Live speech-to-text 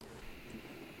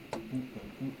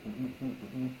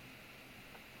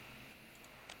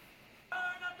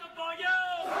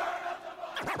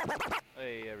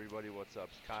Hey everybody, what's up?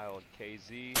 It's Kyle and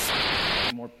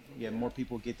KZ. More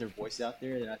people get their voice out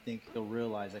there, then I think they'll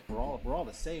realize like we're all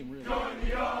the same, really.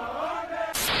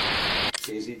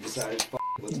 KZ decided,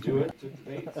 let's do it. Took the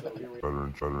bait, so here we are.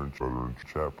 Veteran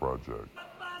Chat Project,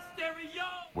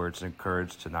 where it's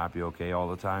encouraged to not be okay all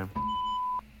the time.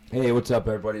 Hey, what's up,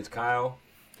 everybody? It's Kyle.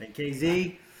 And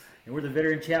KZ, and we're the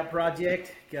Veteran Chat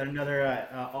Project. Got another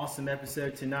awesome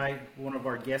episode tonight. One of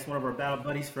our guests, one of our battle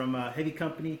buddies from Heavy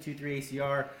Company, 23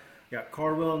 ACR. Got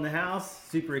Cardwell in the house.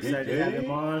 Super excited to have him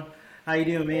on. How you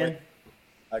doing, man?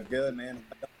 Good, man.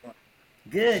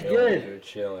 Good.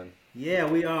 Chilling. Yeah,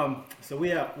 we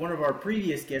have one of our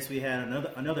previous guests. We had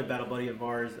another battle buddy of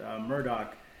ours,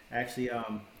 Murdoch. Actually,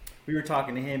 we were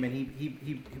talking to him, and he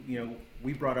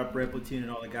we brought up Red Platoon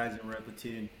and all the guys in Red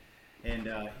Platoon, and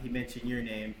he mentioned your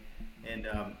name, and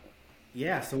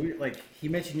so he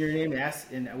mentioned your name,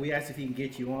 and we asked if he can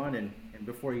get you on, and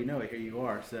before you know it, here you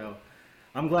are. So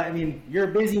I'm glad. I mean, you're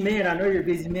a busy man. I know you're a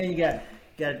busy man. You got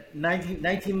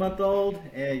 19-month-old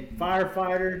and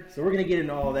firefighter. So we're gonna get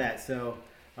into all that. So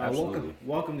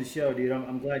welcome to the show, dude.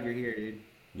 I'm glad you're here, dude.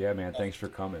 Yeah, man. Thanks for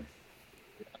coming.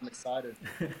 I'm excited.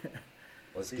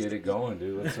 Let's get it going,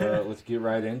 dude. Let's get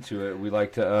right into it. We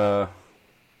like to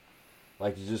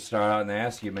just start out and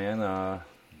ask you, man.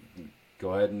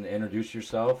 Go ahead and introduce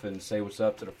yourself and say what's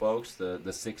up to the folks,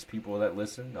 the 6 people that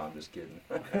listen. No, I'm just kidding.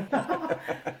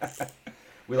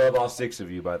 We love all 6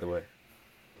 of you, by the way.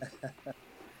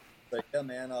 So yeah,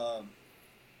 man.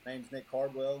 Name's Nick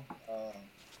Cardwell.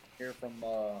 Here from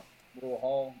Little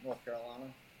Hall, North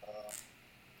Carolina.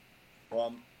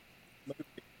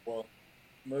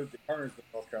 Moved to Kernersville,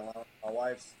 North Carolina. My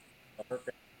wife's her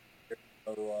family here,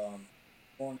 so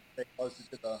going to stay closer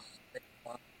to the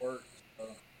line of work. So,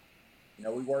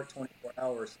 we work 24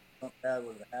 hours. Something bad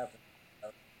would have happened.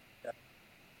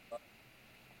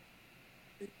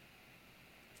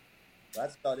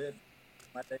 That's about it.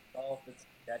 My days off, it's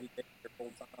daddy day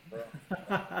full time, bro.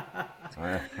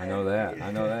 I know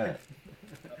that.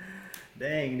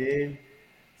 Dang, dude.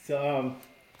 So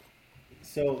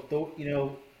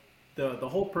the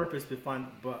whole purpose behind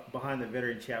the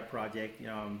Veteran Chat Project.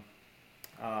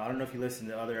 I don't know if you listened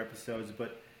to other episodes,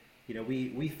 but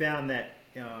we found that,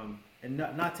 and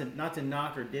not to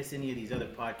knock or diss any of these other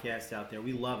podcasts out there.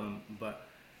 We love them, but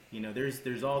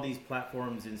there's all these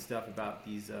platforms and stuff about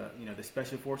these the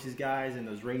special forces guys and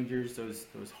those Rangers, those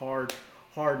hard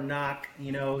knock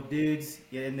dudes,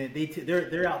 and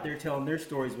they're out there telling their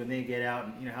stories when they get out,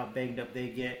 and how banged up they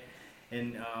get,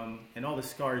 and all the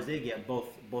scars they get, both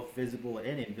visible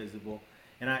and invisible.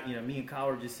 And me and Kyle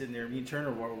were just sitting there, me and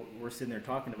Turner were sitting there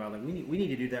talking about, like, we need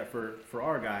to do that for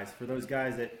our guys, for those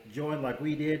guys that joined like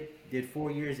we did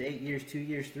 4 years, 8 years, 2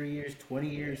 years, 3 years, 20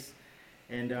 years.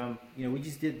 And, we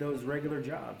just did those regular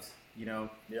jobs,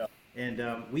 Yeah. And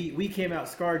we came out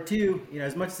scarred too,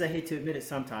 as much as I hate to admit it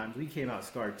sometimes, we came out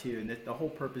scarred too. And the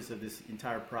whole purpose of this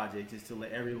entire project is to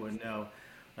let everyone know,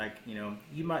 like, you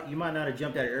might not have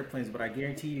jumped out of airplanes, but I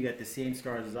guarantee you got the same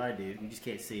scars as I do. You just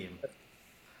can't see them.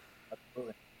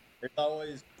 Absolutely. There's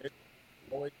always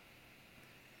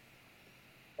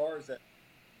scars that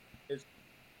is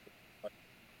like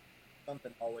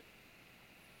something always.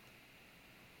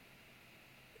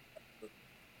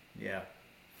 Yeah.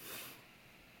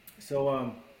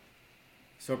 So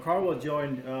Cardwell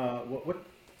joined.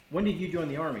 When did you join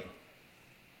the Army?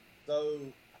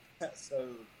 So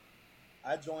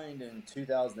I joined in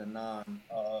 2009.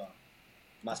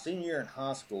 My senior year in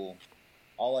high school,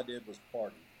 all I did was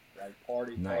party. Right?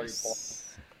 Party.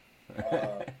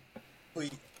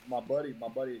 My buddy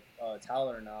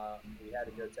Tyler and I, we had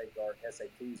to go take our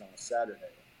SATs on a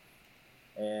Saturday,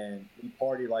 and we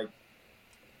partied like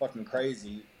fucking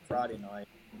crazy Friday night.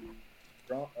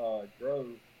 Drove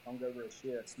hungover as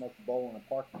shit, smoked a bowl in a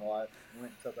parking lot,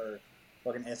 went and took our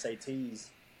fucking SATs,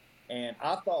 and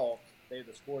I thought the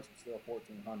scores were still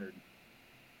 1,400,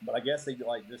 but I guess they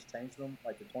just changed them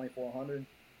to 2,400.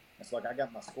 And so I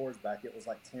got my scores back. It was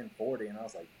 1040, and I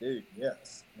was like, dude,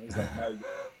 yes. And he's like, no.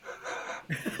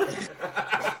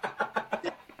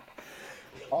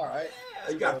 All right.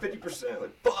 You got 50%.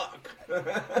 Like, fuck.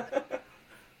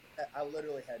 I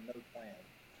literally had no plan.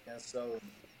 And so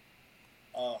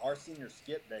our senior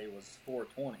skip day was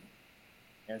 420.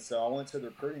 And so I went to the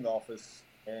recruiting office,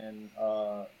 and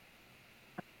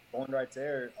going right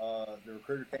there, the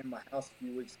recruiter came to my house a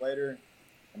few weeks later,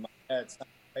 and my dad signed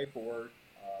paperwork.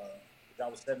 I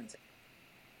was 17.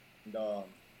 And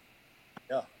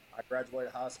I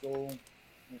graduated high school,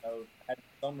 had the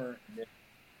summer, and then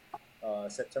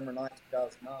September 9th,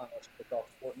 2009, I was kicked off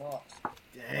Fort Knox.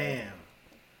 Damn.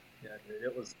 Yeah, dude,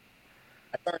 it was.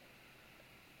 I turned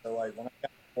so like when I got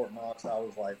to Fort Knox, I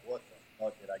was like, "What the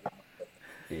fuck did I get myself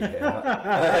into?"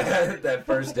 Yeah. That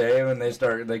first day when they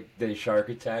start, like, they shark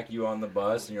attack you on the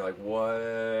bus, and you're like,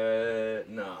 what?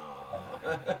 No.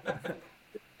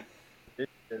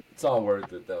 It's all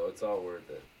worth it, though. It's all worth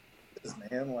it.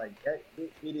 Man, like that,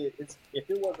 it's if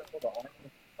it wasn't for the Army,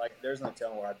 like there's no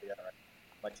telling where I'd be at right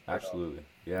now. Like Absolutely.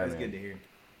 Yeah, That's man. good to hear.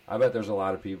 I bet there's a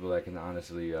lot of people that can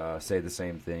honestly say the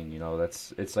same thing. You know,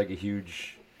 it's like a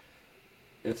huge.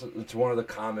 It's one of the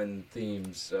common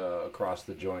themes across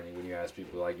the joining when you ask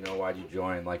people, like, you know, why'd you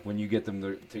join? Like, when you get them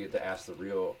to get to ask the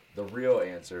real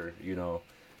answer, you know,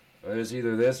 it was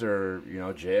either this or, you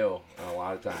know, jail. A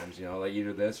lot of times, you know, like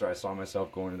either this or I saw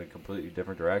myself going in a completely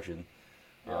different direction.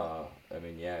 Yeah. I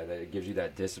mean, yeah, it gives you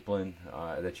that discipline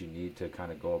that you need to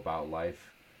kind of go about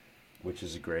life, which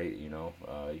is great. You know,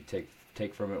 you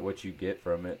take from it what you get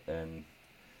from it, and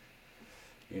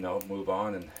you know, move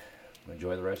on and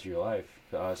enjoy the rest of your life.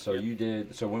 So Yep. you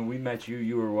did. So when we met you,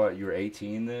 you were what? You were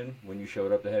 18 then when you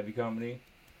showed up to Heavy Company.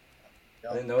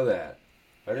 I didn't know that.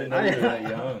 I didn't know you were that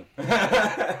young.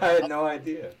 I had no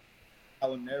idea. I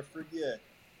will never forget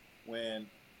when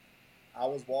I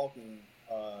was walking.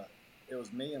 It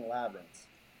was me and Labyrinth.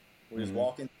 We was Mhm.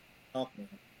 walking to the company.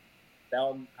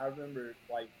 I remember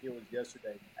like it was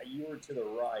yesterday. You were to the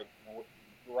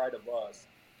right of us,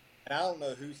 and I don't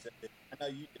know who said it. I know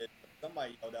you did. But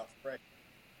somebody yelled out "fresh."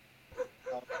 I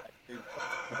was like, dude,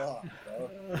 fuck, bro.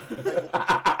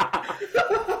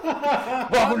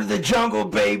 Welcome to the jungle,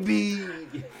 baby.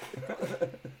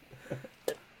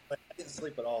 But I didn't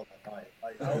sleep at all that night.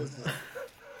 Like I was just.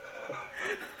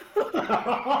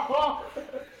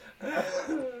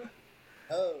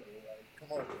 Oh, like,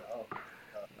 come on, bro.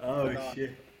 Oh, But no,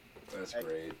 shit. That's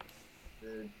great.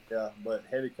 dude, yeah, but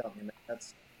Heavy Company, man,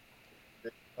 that's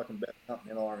the fucking best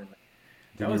company in the Army, man.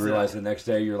 Then That you was realize the next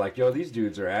day you're like, yo, these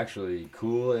dudes are actually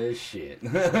cool as shit.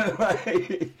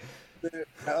 Like, Dude,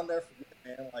 I'll never forget,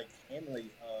 man. Like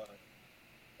Hanley,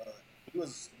 he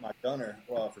was my gunner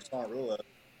for Sergeant Rula.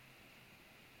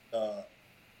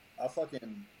 I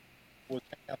fucking was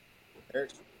hanging out with the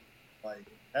barracks, like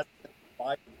that's the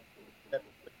fight that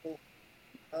people,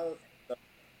 you know. So,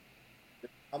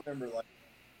 I remember like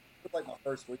it was like my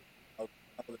first week. I was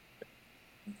like,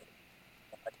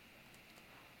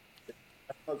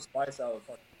 I smoked spice out of the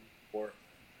fucking sport,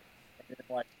 and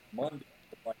then like Monday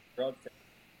was like drug test.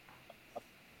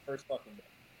 First fucking day,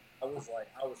 I was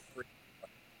free,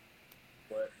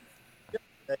 but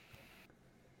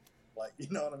like you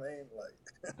know what I mean,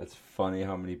 like. that's funny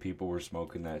how many people were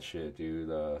smoking that shit, dude.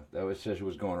 That was just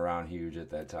was going around huge at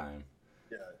that time.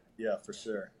 Yeah, for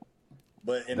sure.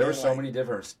 But and There were then, so like, many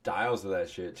different styles of that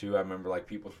shit too. I remember like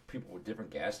people with different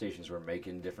gas stations were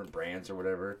making different brands or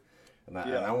whatever. And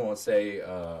I won't say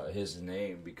his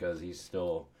name because he's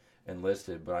still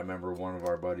enlisted, but I remember one of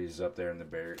our buddies up there in the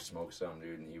barracks smoked some,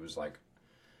 dude, and he's like,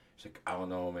 I don't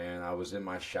know, man. I was in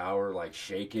my shower, like,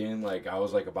 shaking. Like, I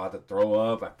was, like, about to throw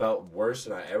up. I felt worse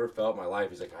than I ever felt in my life.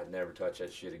 He's like, I'd never touch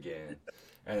that shit again.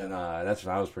 And then that's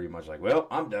when I was pretty much like, well,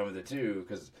 I'm done with it, too.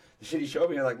 Because the shit he showed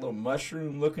me had, like, little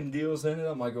mushroom-looking deals in it.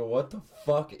 I'm like, well, what the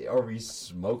fuck are we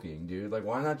smoking, dude? Like,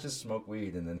 why not just smoke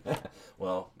weed? And then,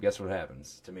 well, guess what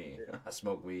happens to me? I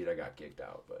smoked weed. I got kicked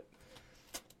out.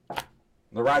 But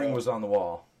the writing was on the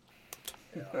wall.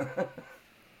 yeah.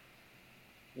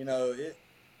 You know it.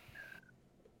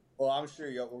 Well, I'm sure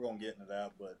we're gonna get into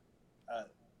that, but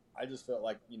I just felt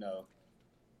like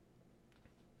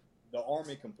the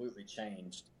Army completely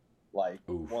changed. Like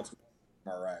Oof. once we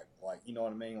were in Iraq, like you know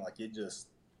what I mean. Like it just,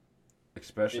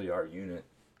 Especially our unit.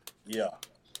 yeah,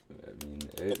 I mean,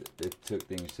 it took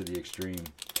things to the extreme.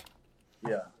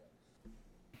 yeah.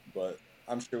 But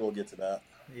I'm sure we'll get to that.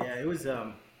 Yeah, it was,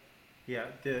 yeah,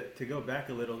 to go back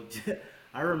a little,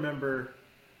 I remember,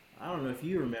 I don't know if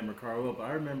you remember, Carl, but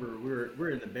I remember we're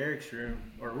in the barracks room,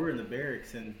 or we're in the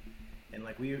barracks, and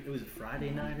like it was a Friday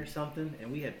night or something, and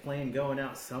we had planned going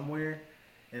out somewhere,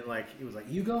 and like it was like,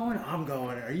 you going? I'm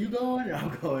going. Are you going?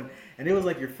 I'm going. And it was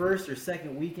like your first or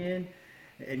second weekend,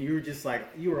 and you were just like,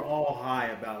 you were all high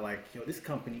about like, yo, this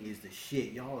company is the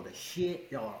shit. Y'all are the shit.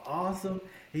 Y'all are awesome.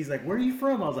 He's like, where are you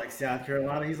from? I was like, South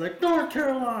Carolina. He's like, North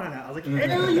Carolina. I was like,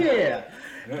 hell yeah.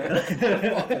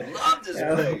 Love this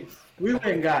place. We went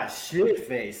and got shit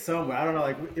faced somewhere. I don't know.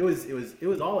 Like it was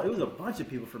a bunch of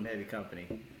people from Heavy Company.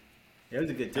 It was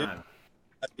a good time.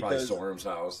 Probably Because, Sorum's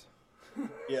house.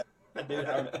 yeah,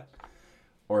 dude,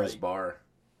 Or his bar.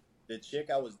 the chick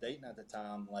I was dating at the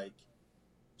time, like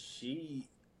she,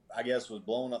 I guess, was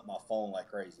blowing up my phone like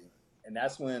crazy, and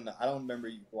that's when I don't remember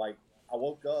like I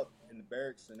woke up in the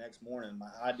barracks the next morning.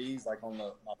 My ID's like on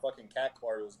my fucking cat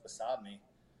card was beside me.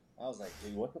 I was like,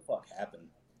 dude, what the fuck happened?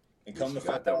 And come to You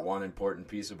got find that out, one important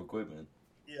piece of equipment.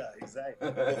 yeah,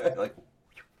 exactly. Like,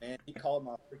 Man, he called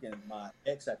my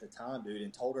ex at the time, dude,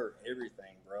 and told her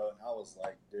everything, bro. And I was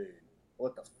like, dude,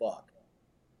 what the fuck?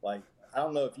 Like, I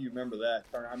don't know if you remember that.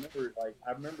 I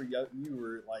remember you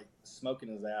were like smoking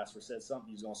his ass, or said something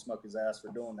he was gonna smoke his ass for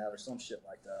doing that, or some shit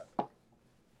like that.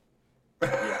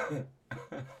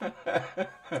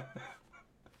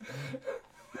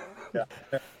 Yeah,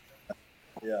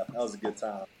 yeah, that was a good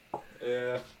time.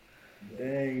 Yeah.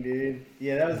 Dang, dude.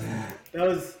 Yeah, that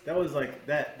was like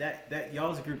that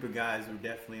y'all's group of guys were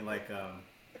definitely like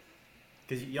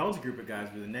because y'all's group of guys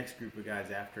were the next group of guys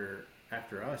after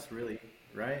us, really,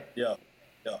 right? Yeah,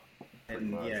 yeah, And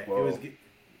much. yeah, Well,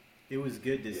 it was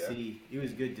good to yeah. see. It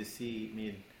was good to see. I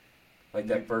mean, like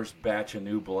that first batch of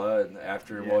new blood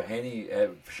after Yeah. Henny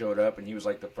had showed up, and he was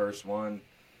like the first one,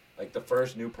 like the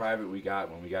first new private we got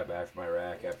when we got back from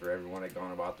Iraq after everyone had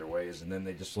gone about their ways, and then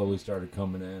they just slowly started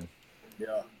coming in.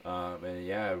 yeah. And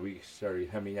yeah, we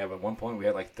started. I mean, at one point we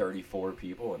had like 34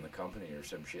 people in the company or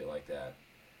some shit like that.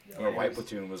 Yeah, Our white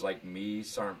platoon was like me,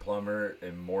 Sergeant Plummer,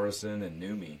 and Morrison, and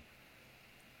Newmy.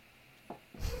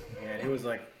 yeah, it was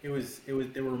like it was.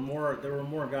 There were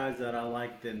more guys that I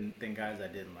liked than guys I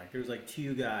didn't like. There was like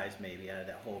 2 guys maybe out of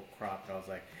that whole crop that I was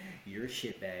like, "You're a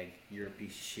shitbag. You're a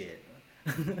piece of shit."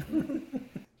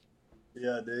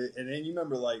 Yeah, dude. And then you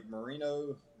remember like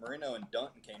Marino and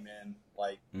Dunton came in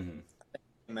like Mm-hmm.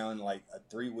 came out in like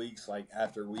 3 weeks like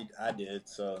after I did.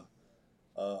 So,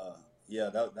 yeah,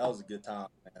 that was a good time,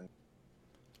 man.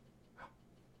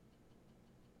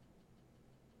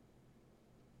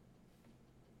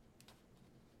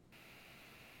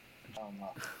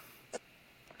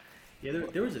 Yeah,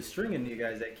 there was a string of new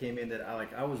guys that came in that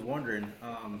I was wondering.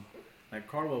 Like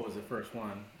Cardwell was the first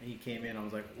one. He came in. I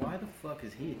was like, why the fuck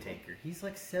is he a tanker? He's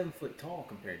like 7 foot tall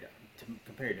compared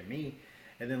to me.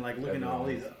 And then like looking at all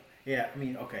these. Yeah, I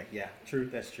mean, okay, yeah, true.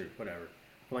 That's true. Whatever.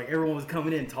 But, like everyone was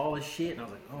coming in tall as shit, and I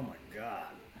was like, oh my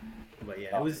god. But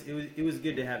yeah, it was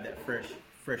good to have that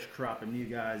fresh crop of new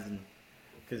guys, and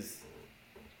because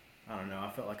I don't know, I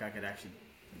felt like I could actually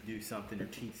do something or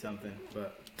teach something,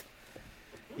 but.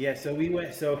 Yeah, so we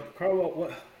went. So Carl,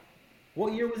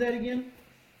 what year was that again?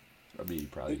 That'd be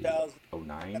probably 2000.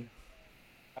 09.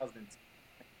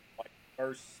 Like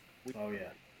first week. Oh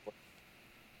yeah.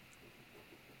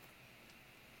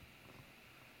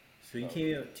 So you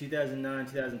came in 2009,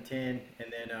 2010,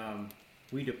 and then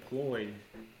we deployed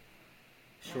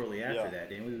shortly after that.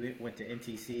 Then we went to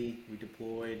NTC. We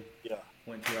deployed. Yeah.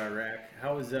 Went to Iraq.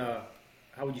 How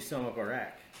would you sum up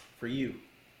Iraq for you?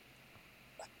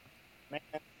 Man,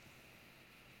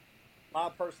 my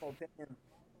personal opinion,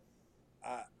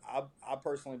 I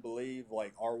personally believe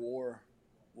like our war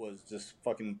was just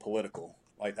fucking political.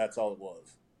 Like that's all it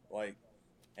was. Like,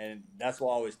 and that's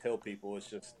what I always tell people.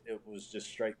 It was just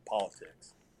straight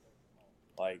politics.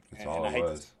 Like, That's and all I it hate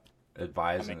was.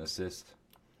 Advise and assist.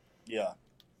 yeah,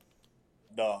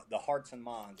 the hearts and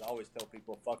minds. I always tell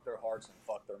people, fuck their hearts and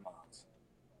fuck their minds.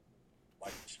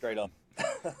 Like straight up.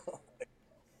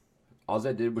 All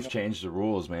that did was change the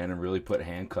rules, man, and really put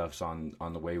handcuffs on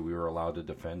the way we were allowed to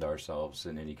defend ourselves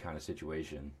in any kind of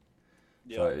situation.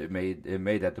 Yeah. So it made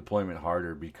that deployment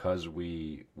harder because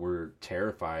we were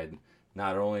terrified.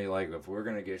 Not only like if we're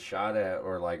gonna get shot at,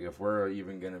 or like if we're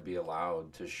even gonna be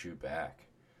allowed to shoot back,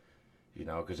 you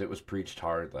know, because it was preached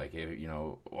hard. Like if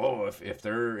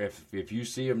you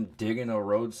see them digging a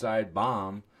roadside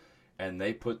bomb, and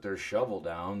they put their shovel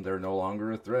down, they're no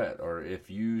longer a threat. Or if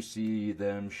you see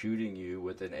them shooting you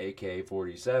with an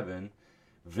AK-47,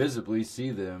 visibly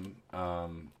see them,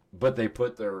 but they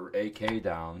put their AK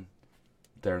down,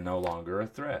 they're no longer a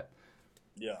threat.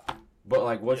 Yeah. But,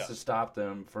 like, what's to stop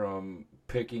them from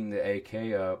picking the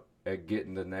AK up and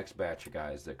getting the next batch of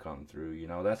guys that come through? You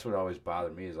know, that's what always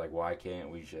bothered me is, like, why can't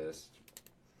we just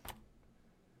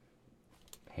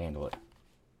handle it?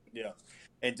 Yeah.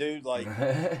 And, dude, like...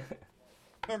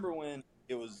 remember when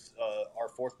it was our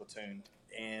 4th platoon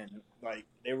and like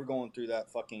they were going through that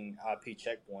fucking IP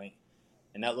checkpoint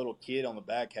and that little kid on the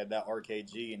back had that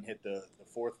RKG and hit the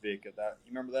 4th Vic of that. You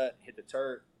remember that? Hit the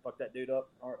turret, fucked that dude up.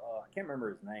 Or, I can't remember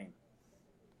his name.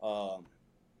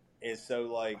 And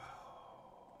so like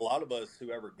a lot of us who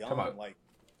ever gone, like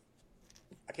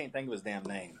I can't think of his damn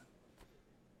name.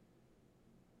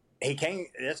 He came.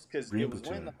 That's because it was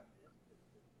when.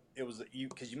 It was you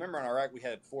because you remember in Iraq we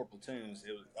had 4 platoons.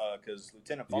 It was because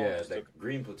Lieutenant Fallon just took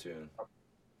green platoon.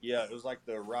 Yeah, it was like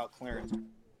the route clearance,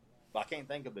 but I can't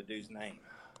think of the dude's name.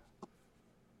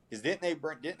 Because didn't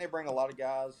they bring a lot of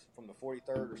guys from the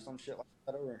 43rd or some shit like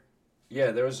that over?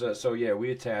 Yeah, there was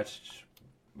we attached.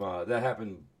 That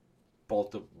happened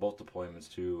both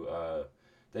deployments too.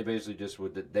 They basically just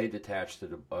they detached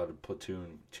the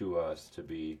platoon to us to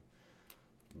be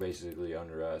basically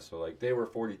under us. So like they were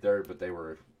 43rd, but they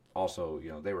were also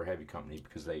they were heavy company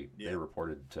because they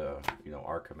reported to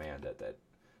our command at that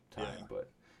time.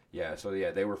 Yeah.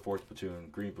 But they were 4th platoon,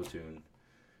 green platoon.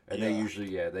 And they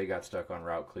usually, they got stuck on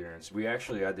route clearance.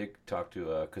 I did talk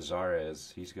to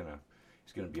Cazares. He's gonna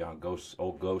be on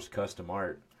old Ghost Custom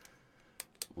Art.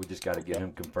 We just got to get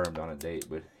him confirmed on a date,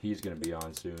 but he's gonna be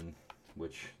on soon,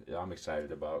 which I'm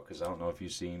excited about because I don't know if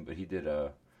you've seen, but he did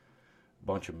a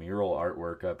bunch of mural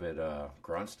artwork up at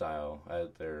Grunt Style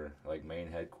at their like main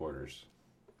headquarters.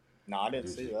 No, I didn't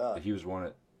see that. He was one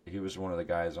of the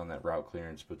guys on that route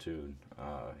clearance platoon.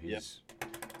 He's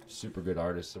super good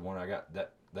artist. The one I got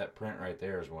that print right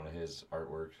there is one of his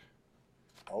artworks.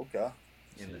 Okay.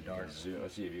 In the dark.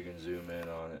 Let's see if you can zoom in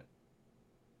on it.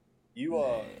 You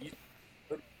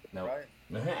No. right?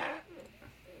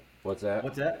 What's that?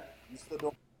 What's that? You still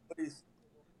doing hoodies?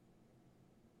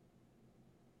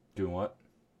 Doing what?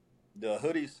 The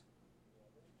hoodies,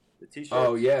 the t-shirts.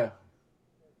 Oh yeah.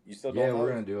 You still doing Yeah, we're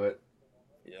those? gonna do it.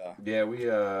 Yeah. Yeah, we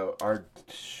our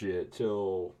shit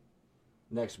till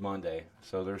next Monday,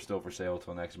 so they're still for sale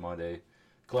till next Monday.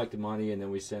 Collect the money and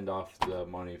then we send off the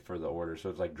money for the order, so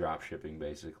it's like drop shipping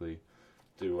basically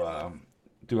through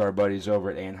our buddies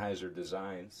over at Anheuser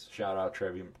Designs. Shout out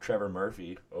Trevor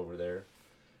Murphy over there,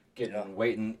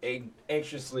 waiting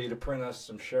anxiously to print us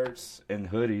some shirts and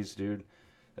hoodies, dude.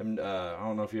 And I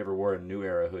don't know if you ever wore a New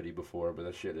Era hoodie before, but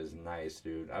that shit is nice,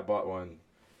 dude. I bought one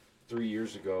 3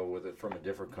 years ago with it from a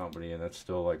different company, and that's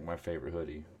still like my favorite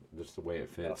hoodie. Just the way it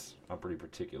fits. I'm pretty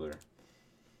particular.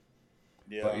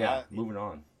 Yeah. But moving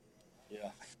on. Yeah.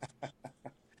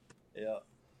 Yeah.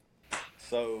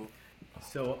 So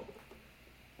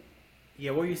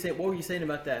yeah, what were you saying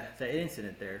about that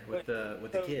incident there with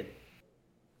the kid?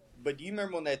 But do you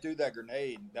remember when they threw that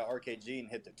grenade, that RKG, and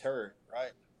hit the turret,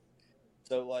 right?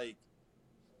 So, like,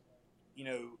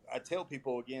 I tell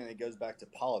people again, it goes back to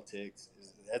politics.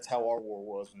 That's how our war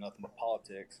was, nothing but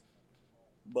politics.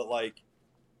 But, like,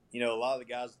 a lot of the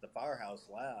guys at the firehouse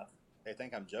laugh. They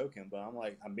think I'm joking, but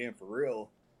I'm being for real.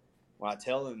 When I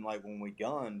tell them, like, when we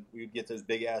gunned, we would get those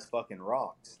big-ass fucking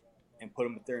rocks and put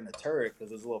them up there in the turret because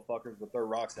those little fuckers would throw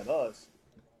rocks at us.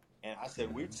 And I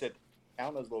said, we'd sit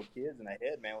count those little kids in the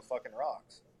head, man, with fucking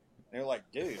rocks. And they're like,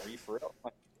 dude, are you for real? I'm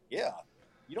like, yeah.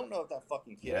 You don't know if that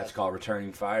fucking kid that's called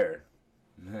returning fire.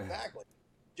 Exactly.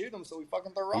 Shoot him so we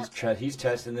fucking throw rocks. He's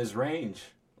testing his range.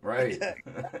 Right. Yeah,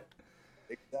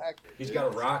 exactly. He's got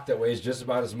a rock that weighs just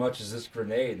about as much as this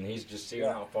grenade, and he's just seeing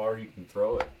how far he can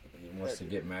throw it. He wants to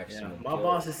get maximum. My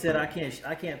boss has said I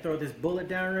can't throw this bullet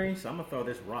downrange, so I'm gonna throw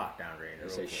this rock downrange. They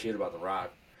say shit about the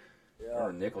rock. Yeah.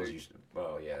 Or Nichols used to.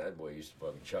 Oh yeah, that boy used to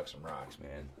fucking chuck some rocks,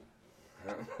 man.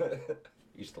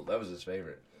 That was his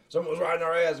favorite. Someone was riding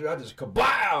our ass, and I just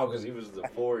kabow because he was the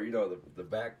the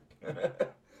back.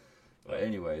 But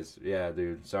anyways, yeah,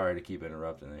 dude. Sorry to keep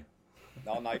interrupting you.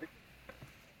 No, no.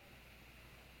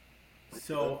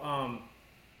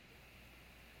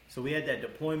 So we had that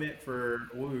deployment for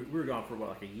we were gone for what,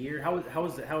 like a year. How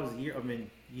was the year? I mean,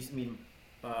 you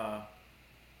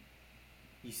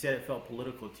said it felt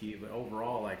political to you, but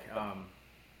overall, like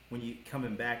when you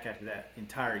coming back after that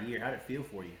entire year, how did it feel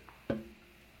for you?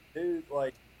 Dude,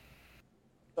 like,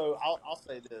 so I'll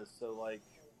say this. So like,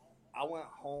 I went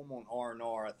home on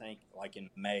R&R, I think, like in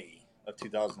May of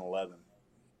 2011,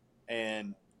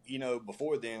 and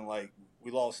before then, like,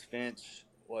 we lost Finch.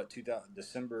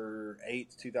 December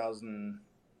 8th,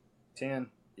 2010?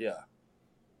 Yeah.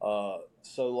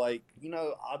 So, like,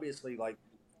 obviously, like,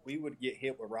 we would get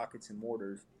hit with rockets and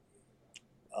mortars.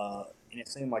 And it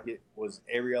seemed like it was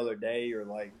every other day, or,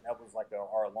 like, that was, like,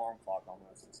 our alarm clock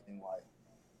almost, it seemed like.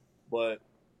 But,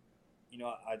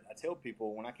 I tell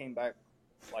people, when I came back,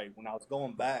 like, when I was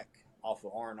going back off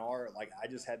of R&R, like, I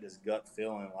just had this gut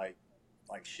feeling like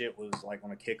shit was, like,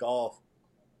 going to kick off.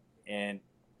 And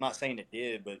I'm not saying it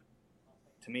did, but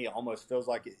to me, it almost feels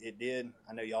like it did.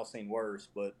 I know y'all seen worse,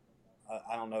 but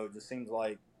I don't know. It just seems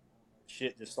like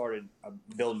shit just started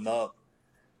building up.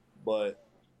 But,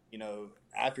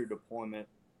 after deployment,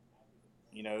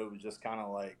 it was just kind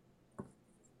of like,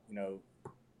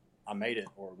 I made it,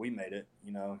 or we made it,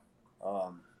 I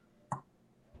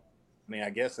mean, I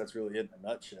guess that's really it in a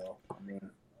nutshell. I mean,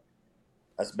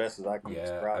 that's best as I can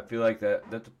describe. I feel like that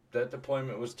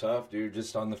deployment was tough, dude.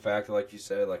 Just on the fact that, like you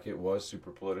said, like it was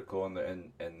super political, and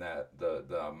that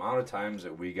the amount of times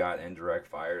that we got indirect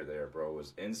fire there, bro,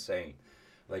 was insane.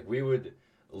 Like we would,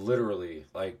 literally,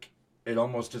 like, it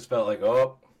almost just felt like,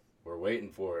 oh, we're waiting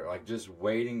for it. Like, just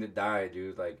waiting to die,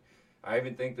 dude. Like, I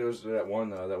even think there was that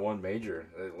one major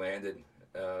that landed,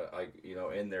 like, you know,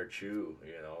 in their chew,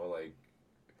 you know, like,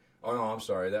 oh, no, I'm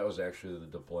sorry. That was actually the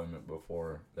deployment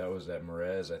before. That was at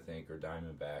Merez, I think, or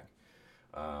Diamondback.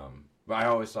 But I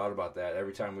always thought about that.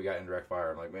 Every time we got in direct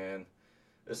fire, I'm like, man,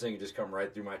 this thing could just come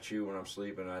right through my chew when I'm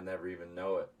sleeping and I never even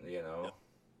know it, you know?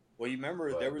 Well, you remember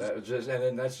But there was... that was just, and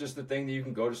then that's just the thing that you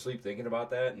can go to sleep thinking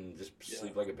about that and just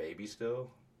sleep like a baby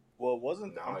still. Well, it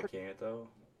wasn't... No, I can't, though.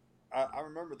 I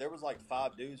remember there was like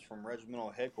 5 dudes from regimental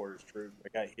headquarters troop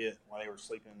that got hit while they were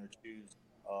sleeping in their shoes.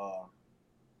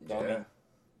 Yeah. I mean,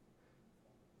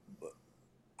 but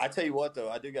I tell you what, though,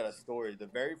 I do got a story. The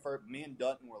very first... Me and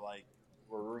Dutton were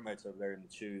roommates over there in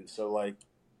the shoes. So, like,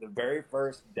 the very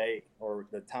first day or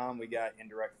the time we got in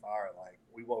direct fire, like,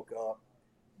 we woke up,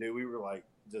 dude, we were, like,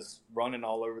 just running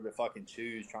all over the fucking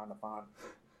shoes trying to find,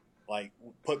 like,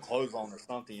 put clothes on or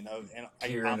something, you know. And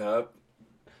Tearing up.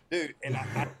 Dude, and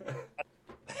I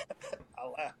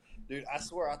laugh. Dude, I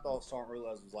swear I thought Sergeant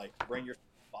Rules was like, bring your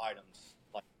items,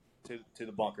 like, to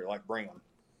the bunker, like, bring them.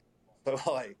 So,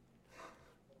 like,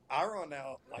 I run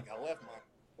out, like, I left my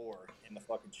door in the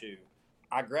fucking shoe.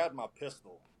 I grabbed my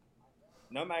pistol.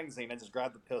 No magazine, I just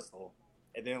grabbed the pistol.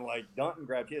 And then, like, Dunton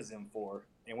grabbed his M4.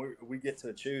 And we get to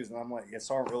the shoes, and I'm like, and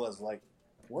Sergeant Rules is like,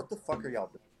 what the fuck are y'all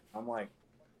doing? I'm like,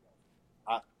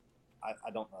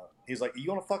 I don't know. He's like, you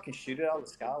want to fucking shoot it out of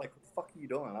the sky? Like, what the fuck are you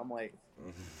doing? I'm like,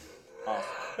 oh.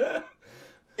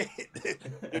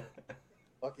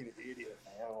 Fucking idiot,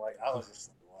 man. Like, I was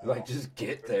just wow. Like, just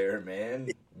get there, man.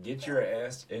 Get your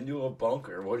ass into a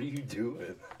bunker. What are you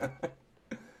doing?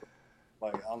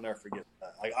 Like, I'll never forget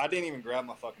that. Like, I didn't even grab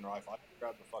my fucking rifle. I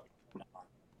grabbed the fucking 9.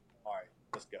 All right,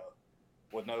 let's go.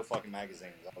 With no fucking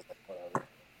magazines. I was like, whatever.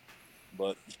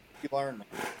 But you learn, man.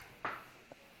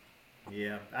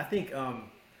 Yeah, I think. I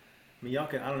mean, y'all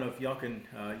can. I don't know if y'all can.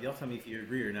 Y'all tell me if you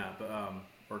agree or not. But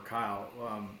or Kyle.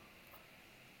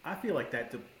 I feel like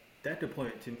that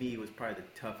deployment to me was probably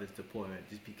the toughest deployment,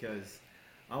 just because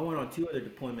I went on 2 other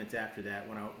deployments after that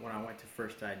when I went to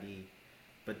First ID.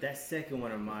 But that second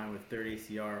one of mine with 3rd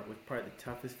ACR was probably the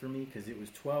toughest for me because it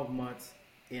was 12 months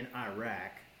in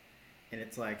Iraq, and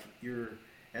it's like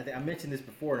I mentioned this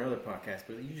before in another podcast,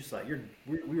 but you just like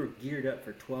we were geared up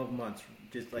for 12 months,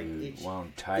 just like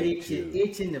itching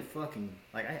to fucking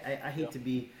like I hate to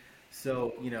be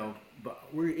so, you know,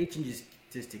 but we're itching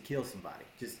just to kill somebody,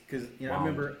 just because, you know, I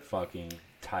remember fucking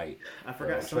tight. I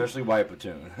forgot, especially white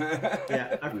platoon.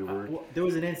 Yeah, there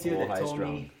was an NCO that told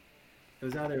strong. me. It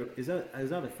was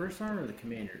either first sergeant or the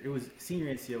commander. It was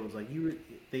senior NCO was like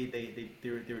they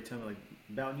were telling me like,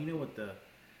 Bowden, you know what do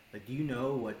you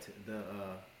know what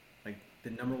the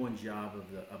number one job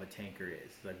of a tanker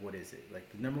is? Like, what is it?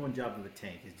 Like, the number one job of a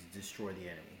tank is to destroy the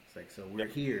enemy. It's like, so we're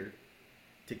here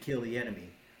to kill the enemy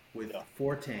with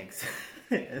 4 tanks.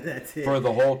 And that's it. For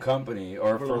the whole company,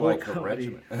 or for like the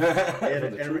company.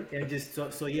 regiment. and just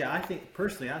so yeah, I think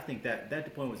that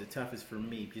deployment was the toughest for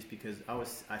me, just because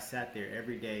I sat there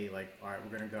every day like, all right,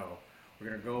 we're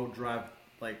gonna go drive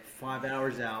like 5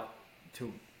 hours out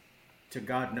to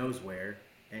God knows where,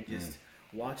 and just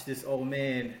watch this old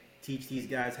man teach these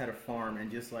guys how to farm, and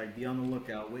just like be on the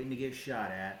lookout, waiting to get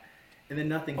shot at, and then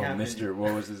nothing happened. Mr.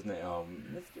 What was his name?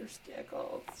 Mr.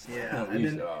 Stickles. Yeah, and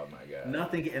then, oh my god.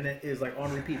 Nothing, and then it was like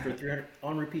on repeat for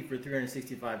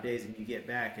 365 days, and you get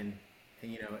back, and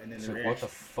you know, and then so what the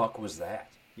fuck was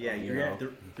that? Yeah,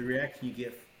 the reaction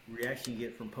you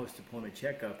get from post deployment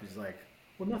checkup is like,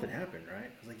 well, nothing happened, right?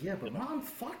 I was like, yeah, but Mom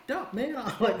fucked up, man.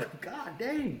 I'm like, god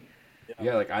dang.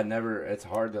 Yeah, like it's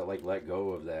hard to like let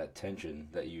go of that tension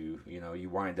that you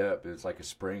wind up. It's like a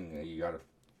spring that you gotta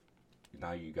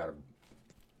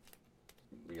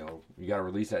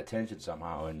release that tension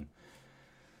somehow. And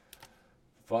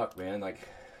fuck, man, like,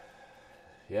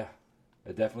 yeah,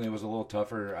 it definitely was a little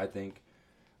tougher, I think,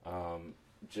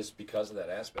 just because of that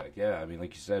aspect. Yeah, I mean,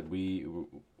 like you said, we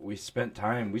spent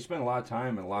a lot of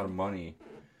time and a lot of money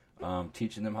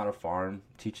teaching them how to farm,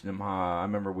 teaching them how. I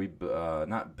remember we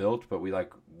not built, but we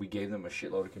gave them a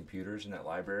shitload of computers in that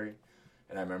library.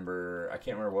 And I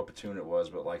can't remember what platoon it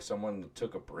was, but like someone threw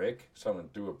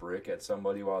a brick at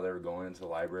somebody while they were going into the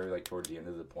library, like towards the end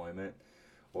of the deployment,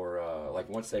 or like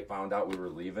once they found out we were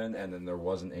leaving, and then there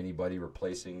wasn't anybody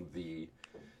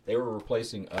they were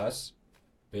replacing us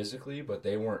physically, but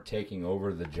they weren't taking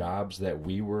over the jobs that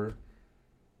we were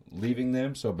leaving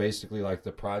them. So basically, like,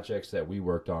 the projects that we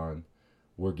worked on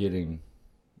were getting,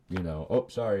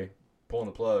 pulling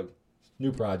the plug,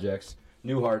 new projects.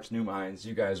 new hearts, new minds.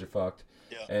 You guys are fucked.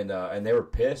 Yeah. And they were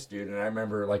pissed, dude. And I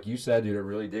remember, like you said, dude, it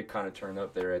really did kind of turn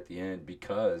up there at the end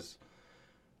because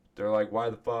they're like, why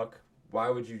the fuck? Why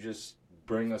would you just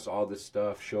bring us all this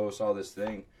stuff, show us all this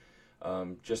thing,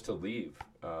 just to leave?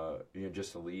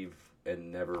 Just to leave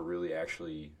and never really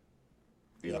actually,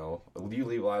 you know, you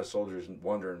leave a lot of soldiers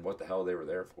wondering what the hell they were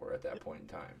there for at that point in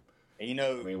time. And, you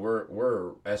know, I mean,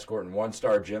 we're escorting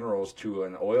 1-star generals to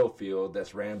an oil field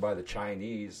that's ran by the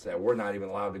Chinese that we're not even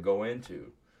allowed to go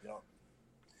into. yeah.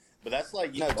 But that's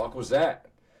like, What the fuck was that?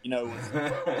 You know,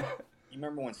 you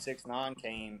remember when 6ix9ine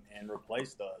came and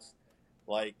replaced us?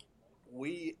 Like,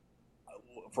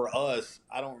 for us,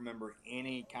 I don't remember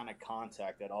any kind of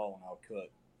contact at all when I would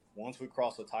cook. Once we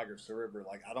crossed the Tigris River,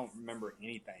 like, I don't remember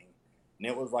anything. And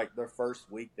it was like their first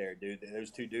week there, dude. Those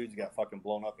 2 dudes got fucking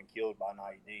blown up and killed by an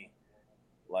IED.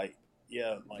 Like,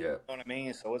 yeah, like, you know what I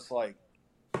mean? So it's like,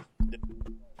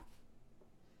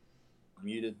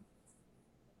 muted.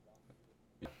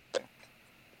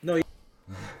 No,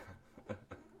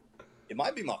 It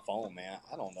might be my phone, man.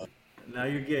 I don't know. no,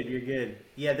 you're good. You're good.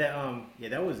 Yeah,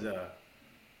 that was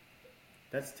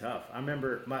that's tough. I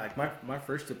remember my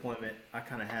first deployment. I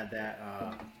kind of had that.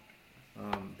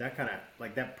 That kind of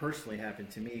like that personally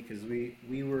happened to me because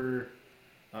we were.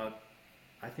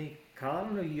 I think Kyle. I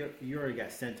don't know. You already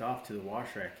got sent off to the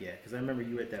wash rack yet? Because I remember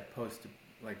you were at that post.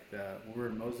 Like we were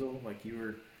in Mosul. Like you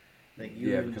were. Like you.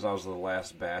 Yeah, because I was the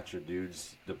last batch of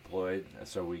dudes deployed,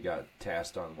 so we got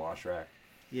tasked on wash rack.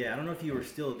 Yeah, I don't know if you were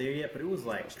still there yet, but it was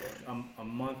like a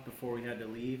month before we had to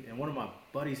leave, and one of my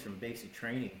buddies from basic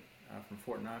training from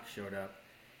Fort Knox showed up,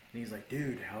 and he's like,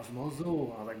 "Dude, how's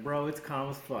Mosul?" I was like, "Bro, it's calm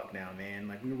as fuck now, man.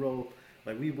 Like we rolled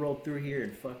through here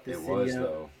and fucked this city up." It was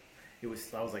though. It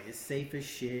was. I was like, "It's safe as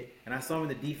shit," and I saw him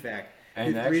in the DFAC.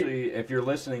 And actually, if you're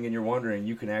listening and you're wondering,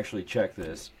 you can actually check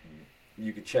this.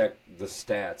 You can check the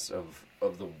stats of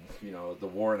the the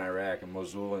war in Iraq, and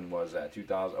Mosul was at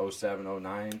 2007,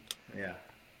 09. Yeah.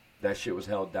 That shit was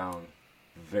held down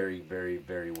very, very,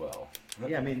 very well.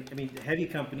 Yeah, I mean, Heavy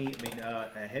Company.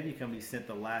 Heavy Company sent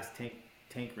the last tank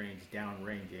range down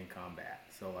range in combat.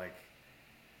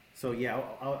 So yeah,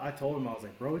 I told him, I was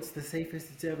like, bro, it's the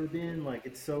safest it's ever been. Like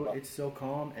it's so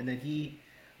calm. And then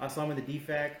I saw him in the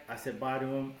DFAC. I said bye to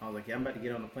him. I was like, yeah, I'm about to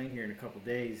get on the plane here in a couple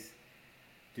days,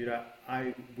 dude.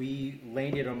 We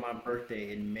landed on my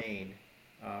birthday in Maine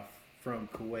from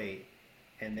Kuwait.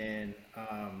 And then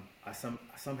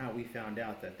somehow we found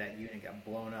out that unit got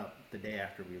blown up the day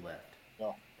after we left.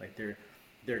 Oh. Like he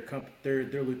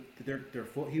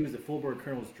was the full board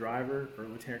colonel's driver or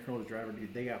lieutenant colonel's driver,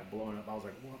 dude. They got blown up. I was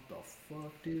like, what the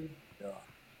fuck, dude? Yeah.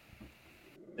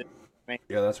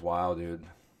 Yeah, that's wild, dude.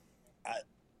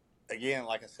 Again,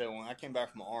 like I said, when I came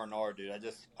back from R&R, dude,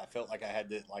 I felt like I had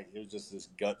this, like, it was just this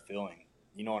gut feeling.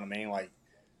 You know what I mean? Like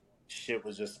shit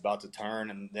was just about to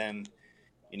turn, and then.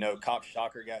 Cop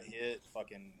Shocker got hit.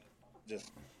 Fucking, it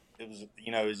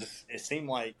seemed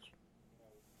like,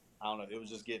 I don't know, it was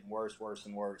just getting worse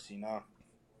and worse,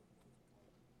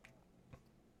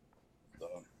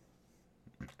 So.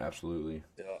 Absolutely.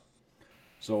 Yeah.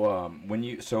 So,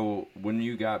 when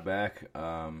you got back,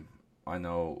 I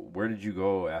know, where did you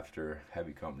go after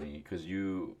Heavy Company? Because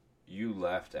you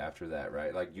left after that,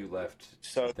 right? Like, you left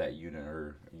that unit,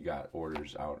 or you got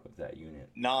orders out of that unit?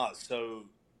 Nah, so.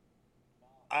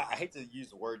 I hate to use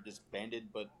the word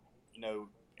disbanded, but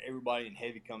everybody in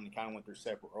Heavy Company kind of went their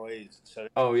separate ways. So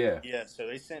so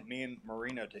they sent me and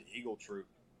Marino to Eagle Troop,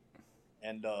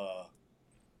 and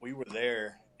we were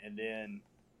there, and then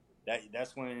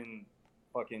that's when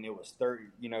fucking it was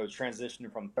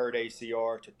transitioning from 3rd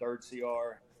ACR to 3rd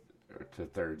CR. To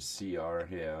 3rd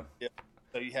CR, yeah. Yeah.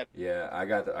 So you had. Yeah, I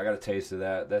got a taste of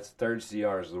that. That's 3rd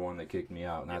CR is the one that kicked me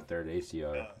out, not 3rd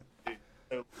ACR. Dude,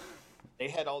 so. They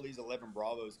had all these 11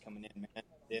 Bravos coming in, man.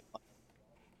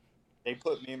 They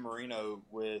put me and Marino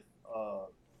with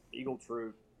Eagle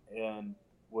Troop and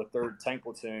with 3rd Tank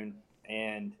Platoon,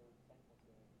 and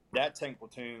that tank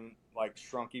platoon like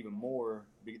shrunk even more.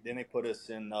 Then they put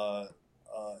us in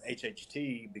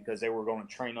HHT because they were going to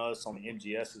train us on the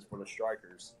MGSs for the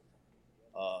strikers.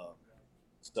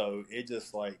 So it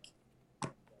just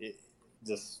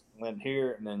went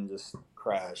here and then just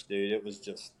crashed, dude. It was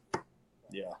just,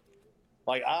 yeah.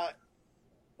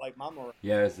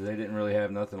 Yeah, so they didn't really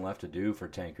have nothing left to do for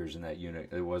tankers in that unit.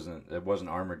 It wasn't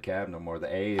armored cav no more. The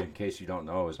A, in case you don't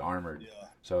know, is armored. Yeah.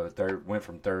 So the went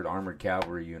from 3rd Armored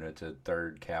Cavalry Unit to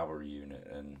 3rd Cavalry Unit,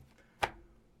 and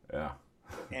yeah.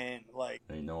 And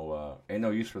ain't no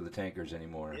use for the tankers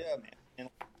anymore. Yeah, man.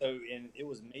 And it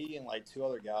was me and 2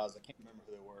 other guys. I can't remember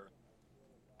who they were,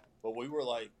 but we were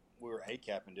A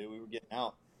capping, dude. We were getting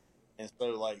out, and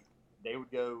so they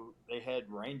would go. They had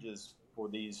ranges for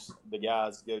the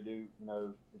guys to go do,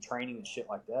 the training and shit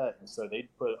like that. And so they'd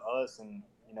put us, and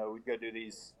we'd go do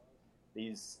these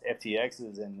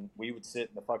FTXs, and we would sit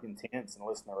in the fucking tents and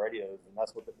listen to radios, and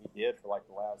that's what we did for like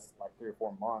the last 3 or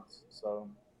 4 months. So,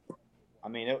 I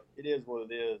mean, it is what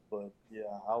it is, but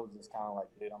yeah, I was just kind of like,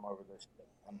 dude, I'm over this shit.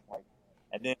 I'm like,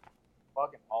 and then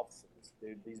fucking officers,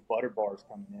 dude, these butter bars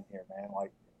coming in here, man,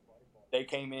 like, they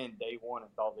came in day one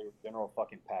and thought they were General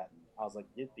fucking Patton. I was like,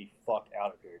 get the fuck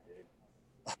out of here, dude.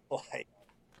 Like,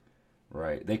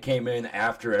 right. They came in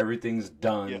after everything's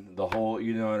done. Yeah. The whole,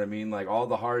 you know what I mean? Like, all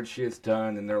the hard shit's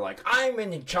done, and they're like, I'm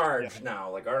in charge now.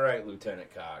 Like, all right,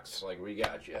 Lieutenant Cox. Like, we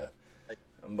got you.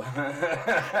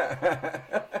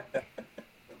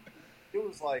 It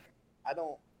was like, I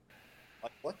don't,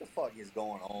 like, what the fuck is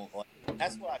going on? Like,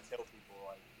 that's what I tell people.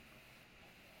 Like,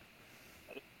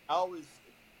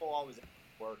 people always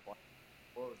work, like,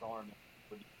 what was the Army?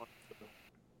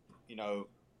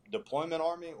 Deployment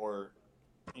Army or,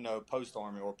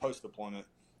 post-Army or post-deployment.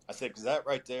 I said, because that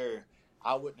right there,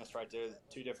 I witnessed right there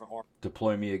 2 different armies.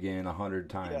 Deploy me again 100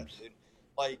 times. Yeah, dude.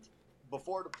 Like,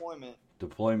 before deployment.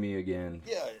 Deploy me again.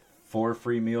 Yeah. 4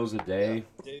 free meals a day.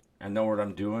 Yeah, dude. I know what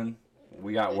I'm doing.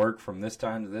 We got work from this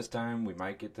time to this time. We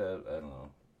might get to, I don't know.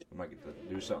 We might get to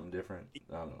do something different.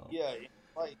 I don't know. Yeah,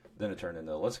 like. Then it turned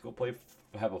into, let's go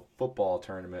have a football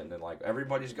tournament, and then, like,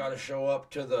 everybody's got to show up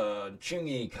to the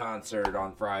Chingy concert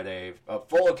on Friday.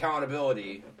 Full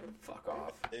accountability. Fuck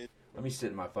off. Dude. Let me sit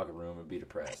in my fucking room and be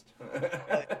depressed.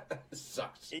 It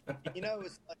sucks.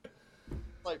 It's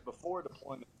like before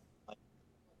deployment, like,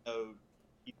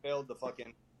 you failed the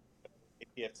fucking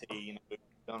APFT,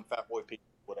 done Fat Boy P,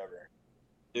 whatever.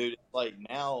 Dude, like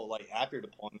now, like after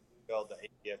deployment, you failed the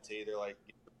APFT, they're like,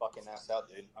 get your fucking ass out,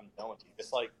 dude. I'm done with you.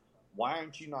 It's like, why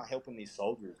aren't you not helping these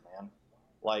soldiers, man?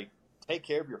 Like, take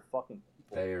care of your fucking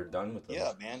people. They are done with them.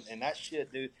 Yeah, man. And that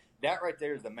shit, dude, that right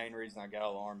there is the main reason I got out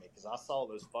of the Army, because I saw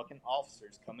those fucking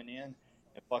officers coming in and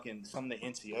fucking some of the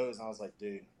NCOs, and I was like,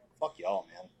 dude, fuck y'all,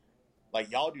 man. Like,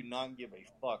 y'all do not give a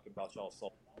fuck about y'all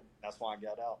soldiers. That's why I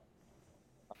got out.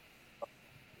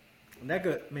 And that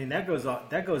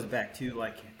goes back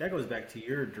to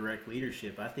your direct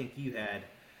leadership. I think you had,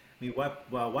 White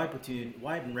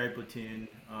and Red Platoon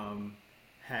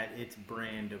had its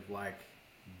brand of like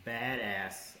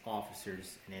badass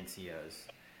officers and NCOs.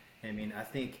 I mean, I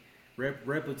think Red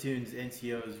Platoon's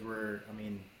NCOs were,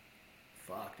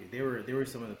 fuck, dude, they were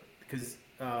some of the, because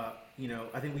I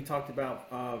think we talked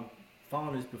about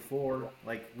followers before,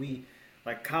 like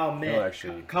Kyle met. No,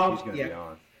 actually, Kyle, he's gonna be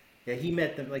on. Yeah, he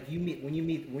met them like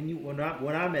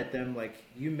when I met them, like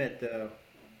you met the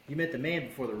man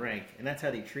before the rank, and that's how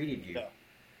they treated you. Yeah.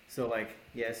 So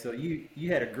so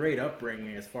you had a great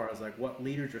upbringing as far as like what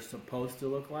leaders are supposed to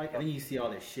look like, and then you see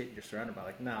all this shit you're surrounded by.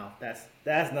 Like, no, that's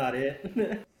not it.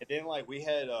 And then like we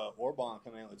had Orban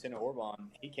come in, Lieutenant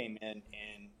Orban. He came in,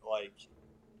 and like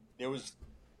there was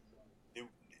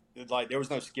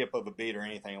no skip of a beat or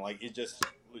anything. Like it just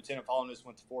Lieutenant Paulinus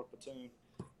went to 4th Platoon.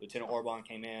 Lieutenant Orban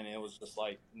came in, and it was just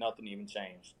like nothing even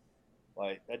changed.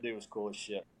 Like that dude was cool as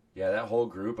shit. Yeah, that whole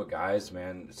group of guys,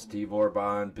 man. Steve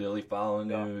Orban, Billy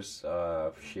Fallonus,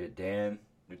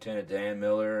 Lieutenant Dan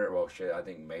Miller. Well, shit, I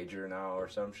think Major now or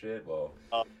some shit. Well,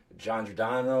 John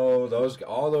Giordano.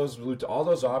 All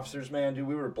those officers, man. Dude,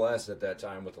 we were blessed at that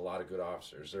time with a lot of good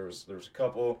officers. There was a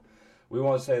couple. We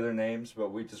won't say their names,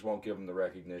 but we just won't give them the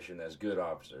recognition as good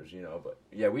officers, But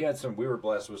yeah, we were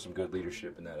blessed with some good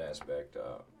leadership in that aspect,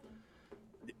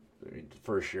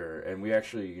 for sure. And we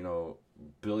actually,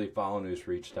 Billy Fallonus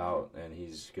reached out, and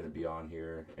he's going to be on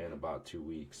here in about 2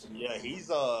 weeks. Yeah, he's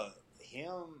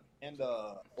him and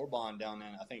Orban down in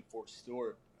I think Fort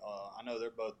Stewart. I know they're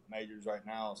both majors right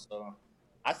now, so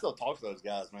I still talk to those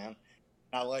guys, man.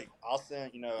 I'll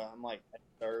send, I'm like,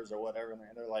 sirs or whatever, and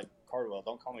they're like, Cardwell,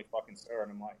 don't call me fucking sir.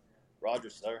 And I'm like, Roger,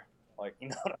 sir. Like,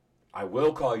 I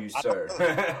will call you sir.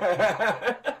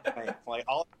 Like,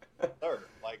 all sir.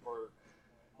 Like, or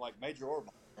like Major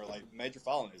Orban or like Major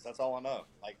Fallonus. That's all I know.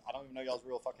 Like, I don't even know y'all's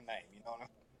real fucking name. You know what I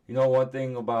mean? One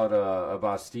thing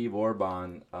about Steve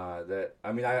Orban, that,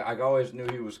 I always knew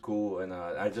he was cool, and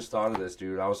I just thought of this,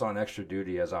 dude. I was on extra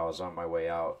duty as I was on my way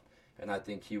out. And I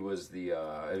think he was it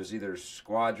was either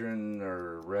squadron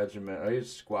or regiment. He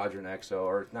was squadron XO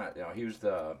or not. He was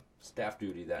the staff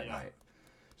duty that night.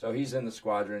 So he's in the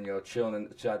squadron,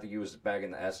 chilling. I think he was back in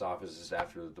the S offices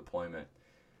after the deployment,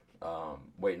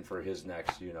 waiting for his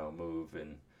next, move.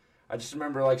 And I just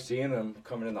remember like seeing him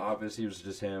coming in the office. He was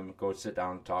just him. Go sit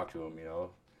down and talk to him,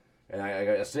 And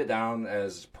I sit down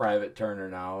as Private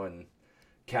Turner now and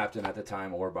Captain at the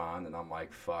time Orban, and I'm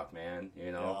like, fuck, man,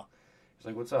 Yeah. He's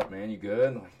like, "What's up, man? You good?"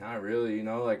 I'm like, "Not really, you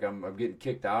know. Like I'm getting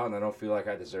kicked out, and I don't feel like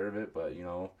I deserve it, but you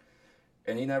know."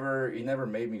 And he never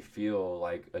made me feel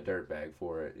like a dirtbag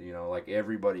for it, you know, like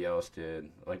everybody else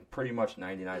did. Like pretty much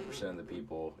 99% of the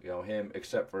people, you know, him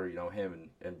except for, you know,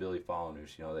 him and Billy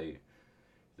Follows, you know, they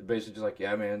basically just like,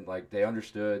 yeah, man, like they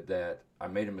understood that I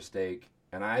made a mistake,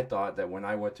 and I thought that when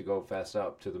I went to go fess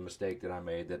up to the mistake that I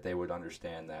made, that they would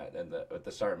understand that. And at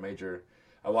the sergeant major,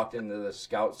 I walked into the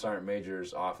scout sergeant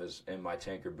major's office in my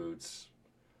tanker boots,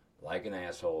 like an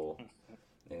asshole,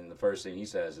 and the first thing he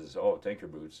says is, "Oh, tanker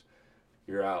boots.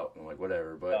 You're out." I'm like,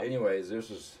 whatever. But anyways, this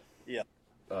was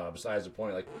besides the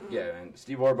point. Like, yeah, man,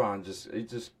 Steve Orban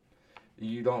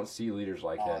you don't see leaders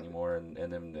like that anymore. And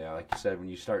then, yeah, like you said, when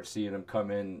you start seeing them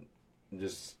come in, and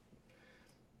just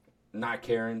not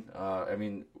caring. I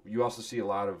mean, you also see a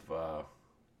lot of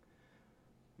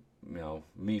you know,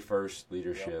 me first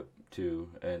leadership too,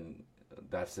 and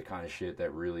that's the kind of shit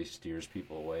that really steers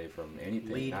people away from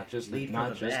anything. Not just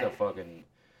a fucking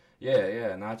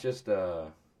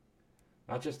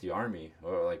not just the army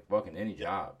or like fucking any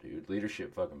job, dude.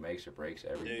 Leadership fucking makes or breaks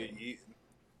everything. Dude,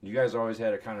 you guys always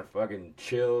had it kind of fucking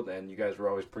chilled, and you guys were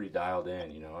always pretty dialed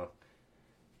in, you know.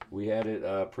 We had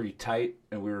it pretty tight,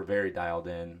 and we were very dialed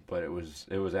in, but it was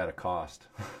at a cost.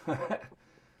 Yeah.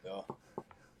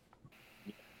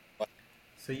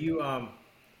 So you I'll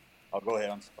go ahead.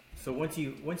 I'm sorry. So once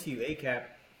you ACAP,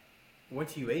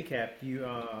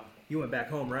 you went back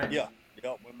home, right? Yeah.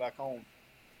 Went back home.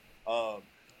 Our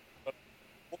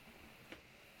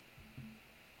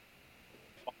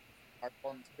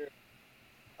department's here.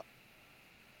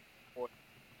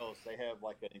 They have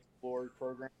like an Explorer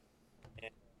program,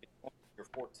 and you're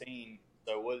 14.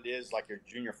 So what it is, like your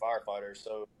junior firefighter.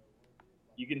 So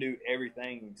you can do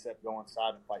everything except go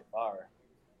inside and fight fire.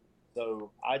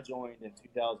 So I joined in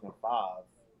 2005,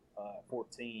 at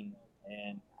 14,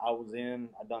 and I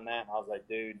done that, and I was like,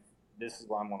 dude, this is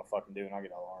what I'm gonna fucking do when I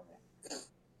get out of the army.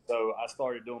 So I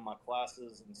started doing my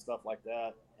classes and stuff like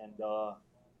that, and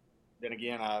then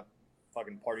again, I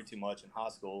fucking partied too much in high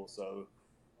school, so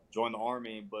joined the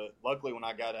army. But luckily, when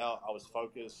I got out, I was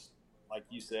focused, like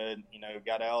you said. You know,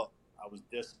 got out, I was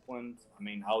disciplined. I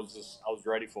mean, I was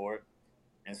ready for it.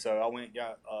 And so I went and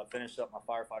got finished up my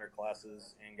firefighter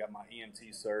classes and got my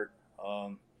EMT cert.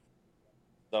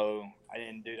 So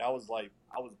I was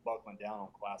buckling down on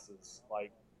classes.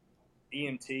 Like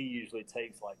EMT usually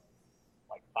takes like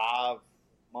 4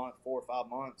 or 5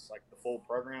 months, like the full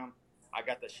program. I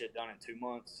got that shit done in 2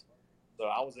 months. So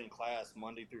I was in class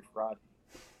Monday through Friday,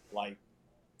 like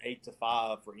 8 to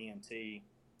 5 for EMT.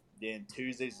 Then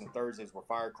Tuesdays and Thursdays were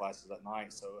fire classes at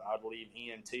night. So I'd leave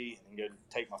EMT and go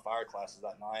take my fire classes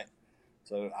that night.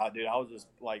 So I was just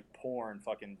like pouring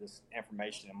fucking this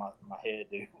information in my head,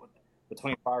 dude.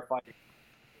 Between firefighting,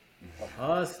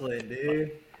 Hustling,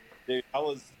 dude. Dude, I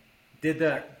was. Did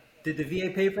the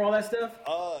VA pay for all that stuff?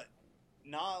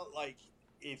 Not like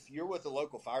if you're with the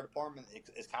local fire department,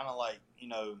 it's kind of like, you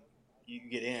know, you can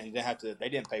get in. You didn't have to. They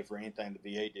didn't pay for anything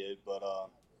the VA did, but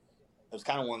it was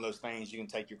kind of one of those things you can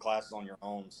take your classes on your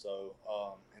own. So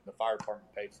and the fire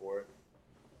department paid for it.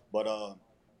 But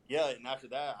yeah, and after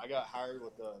that, I got hired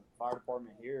with the fire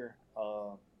department here,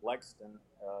 Lexington,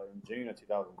 in June of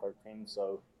 2013.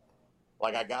 So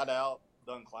like I got out,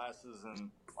 done classes, and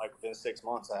like within 6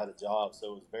 months I had a job.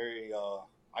 So it was very.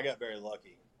 I got very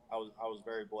lucky. I was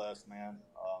very blessed, man.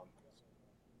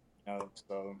 You know,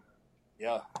 so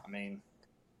yeah, I mean,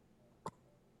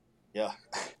 yeah.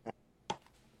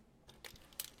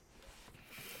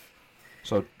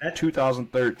 So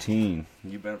 2013,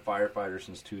 you've been a firefighter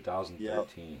since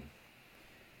 2013. Yep.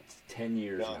 It's 10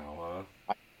 years now,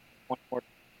 huh?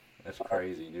 That's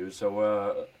crazy, dude.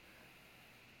 So,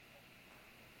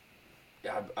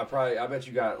 yeah, I bet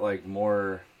you got like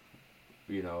more,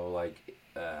 you know, like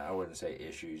I wouldn't say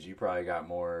issues. You probably got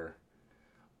more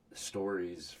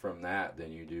stories from that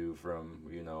than you do from,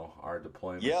 you know, our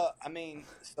deployment. Yeah, I mean,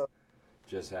 so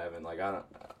just having like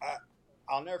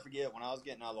I'll never forget when I was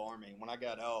getting out of the army. When I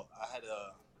got out, I had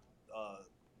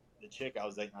the chick I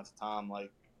was dating at the time.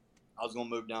 Like, I was gonna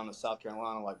move down to South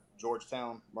Carolina, like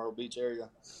Georgetown, Myrtle Beach area,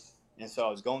 and so I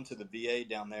was going to the VA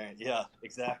down there. Yeah,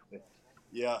 exactly.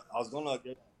 Yeah, I was gonna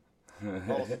get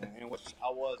Charleston, in which I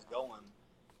was going,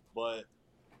 but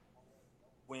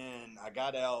when I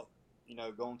got out, you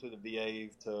know, going through the VA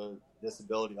to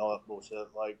disability, all that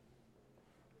bullshit, like.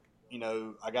 You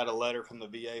know, I got a letter from the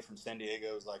VA from San Diego.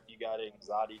 It was like, you got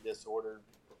anxiety disorder,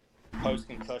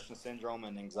 post-concussion syndrome,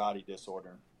 and anxiety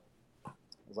disorder. I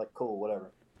was like, cool,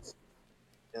 whatever.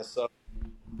 And so,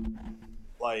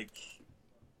 like,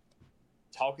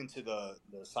 talking to the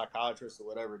psychiatrist or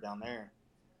whatever down there,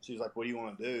 She was like, "What do you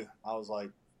want to do?" I was like,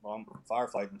 "Well, I'm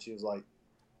firefighting." She was like,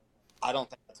 "I don't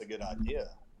think that's a good idea."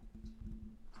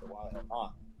 So why the hell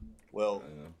not? Well,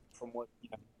 from what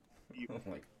you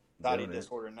like anxiety doing it.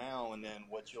 disorder now, and then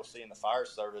what you'll see in the fire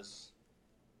service,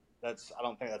 I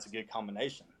don't think that's a good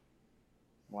combination.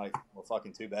 I'm like, well,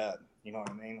 fucking too bad. You know what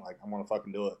I mean? Like, I'm gonna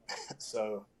fucking do it.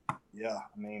 So, yeah,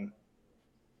 I mean,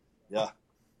 yeah.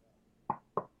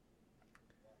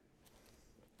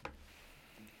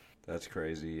 That's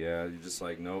crazy. Yeah, you're just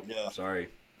like, nope, Yeah. sorry.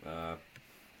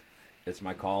 It's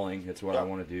my calling. It's what I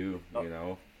want to do, you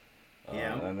know.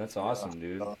 Yeah. And that's awesome,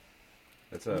 dude.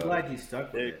 That's I'm glad you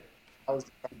stuck with it. I was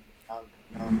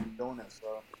doing it,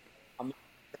 so I'm.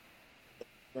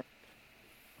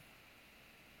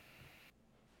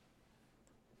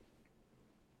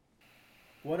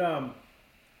 What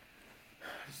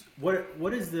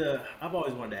is the? I've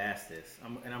always wanted to ask this,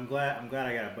 I'm glad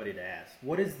I got a buddy to ask.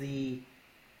 What is the?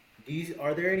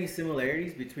 Are there any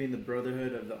similarities between the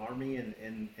Brotherhood of the Army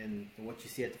and what you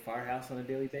see at the firehouse on a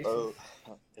daily basis? So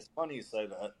it's funny you say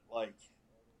that. Like,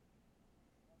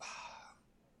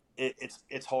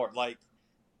 it's hard. Like,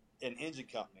 an engine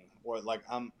company, or like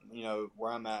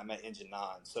where I'm at Engine 9.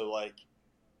 So like,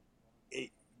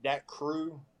 that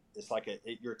crew, it's like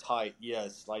you're tight.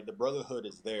 Yes, like the Brotherhood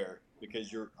is there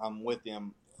because I'm with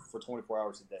them for 24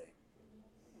 hours a day.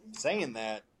 Saying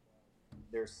that,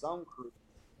 there's some crew,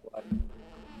 like,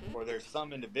 or there's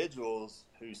some individuals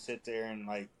who sit there and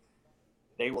like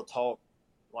they will talk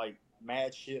like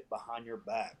mad shit behind your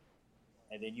back,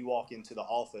 and then you walk into the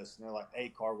office and they're like, "Hey,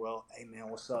 Cardwell, hey man,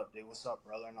 what's up, dude? What's up,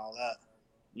 brother?" and all that.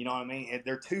 You know what I mean? And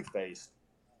they're two-faced.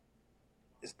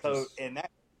 So, and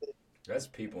that's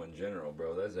people in general,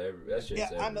 bro. That's that shit's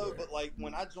everywhere. I know, but like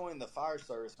when I joined the fire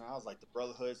service, man, I was like, the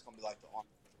Brotherhood's gonna be like the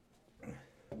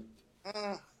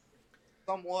Army.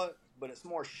 Somewhat, but it's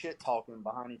more shit talking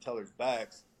behind each other's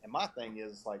backs. And my thing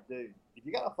is like, dude, if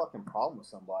you got a fucking problem with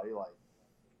somebody, like,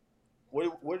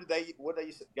 what do they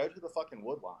used to go to the fucking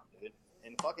wood line, dude,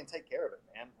 and fucking take care of it,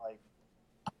 man. Like,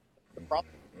 the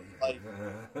problem, like,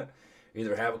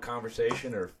 either have a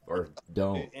conversation or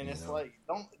don't. Dude, and it's like,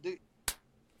 don't do.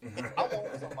 I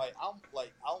want somebody. I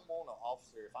want an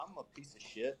officer. If I'm a piece of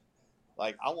shit,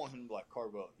 like, I want him to be like,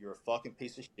 Cardwell, you're a fucking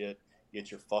piece of shit. Get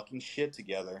your fucking shit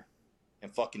together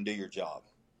and fucking do your job.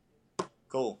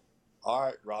 Cool. All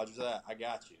right, Roger that. I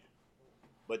got you.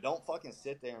 But don't fucking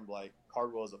sit there and be like,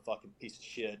 Cardwell's a fucking piece of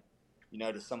shit,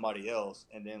 to somebody else.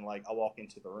 And then, like, I walk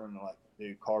into the room and like,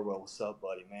 dude, Cardwell, what's up,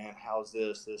 buddy, man? How's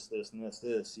this, and this?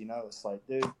 It's like,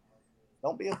 dude,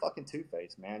 don't be a fucking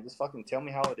two-face, man. Just fucking tell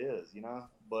me how it is,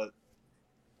 But,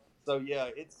 so, yeah,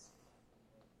 it's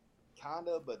kind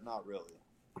of, but not really.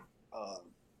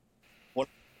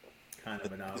 Kind of,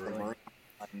 but not really.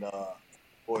 And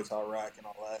boys Iraq and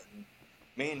all that. And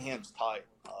me and him's tight.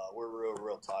 We're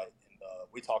real tight. And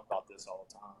we talk about this all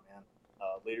the time, man.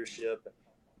 Leadership and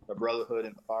the brotherhood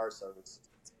in the fire service.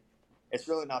 It's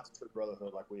really not the true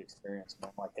brotherhood like we experience,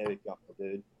 man. Like heavy company,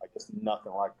 dude. Like, it's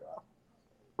nothing like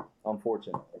that.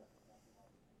 Unfortunately.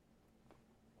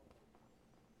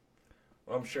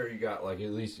 Well, I'm sure you got, like,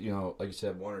 at least, like you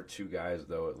said, one or two guys,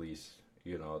 though, at least,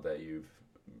 that you've,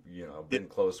 been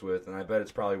close with. And I bet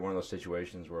it's probably one of those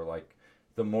situations where, like,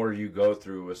 the more you go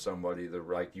through with somebody, the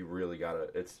like you really kind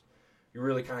of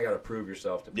gotta prove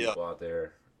yourself to people out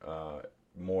there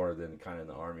more than kind of in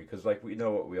the Army, because like we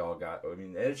know what we all got. I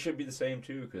mean, and it should be the same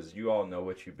too, because you all know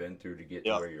what you've been through to get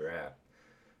to where you're at.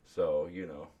 So you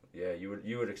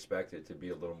would expect it to be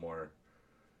a little more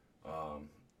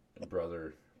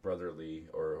brotherly,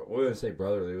 or we wouldn't say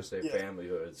brotherly, we would say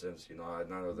familyhood, since I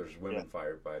know there's women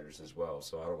firefighters as well,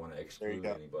 so I don't want to exclude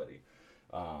anybody.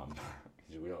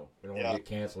 We don't want to get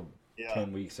canceled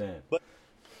 10 weeks in. But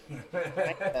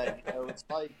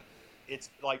it's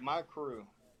like my crew.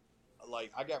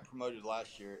 Like, I got promoted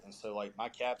last year, and so like my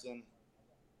captain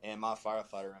and my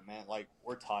firefighter, man, like,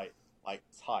 we're tight, like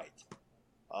tight.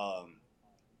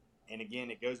 And again,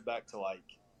 it goes back to like,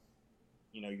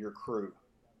 your crew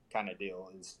kind of deal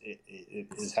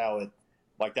is how it,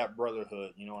 like, that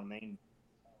brotherhood. You know what I mean?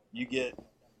 You get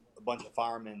a bunch of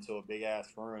firemen to a big ass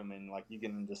room, and like you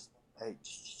can just, hey,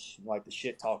 like, the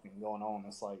shit talking going on.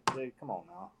 It's like, dude, come on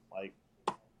now, like,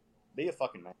 be a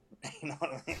fucking man. You know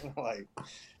what I mean? Like,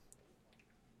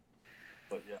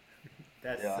 but yeah,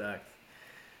 that sucks.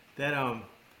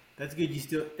 That's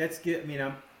good. That's good. I mean,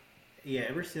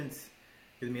 ever since,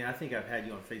 because I mean, I think I've had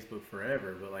you on Facebook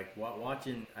forever, but like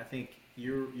watching, I think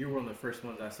you were one of the first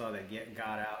ones I saw that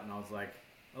got out, and I was like,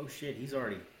 oh shit, he's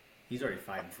already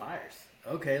fighting fires.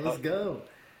 Okay, let's go.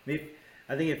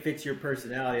 I think it fits your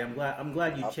personality. I'm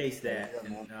glad you chased that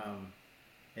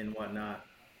and whatnot.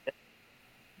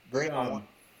 We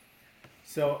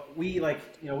so we like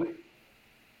we.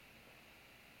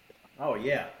 Oh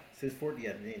yeah, it says 40.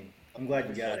 Yeah, I'm glad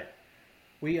you got it.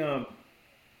 We and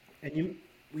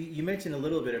you mentioned a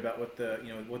little bit about what the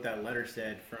what that letter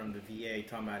said from the VA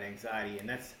talking about anxiety, and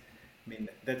that's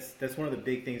one of the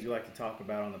big things we like to talk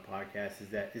about on the podcast is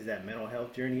that mental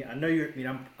health journey. I know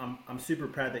I'm super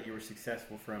proud that you were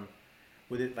successful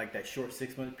with it, like that short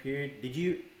 6 month period. Did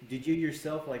you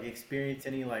yourself like experience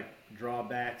any like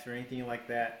drawbacks or anything like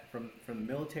that from the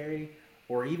military,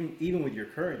 or even with your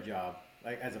current job,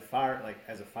 like as a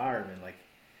fireman, like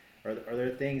are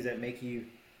there things that make you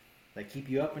like keep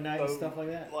you up at night and stuff like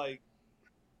that?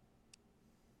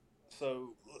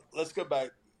 So let's go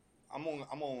back. I'm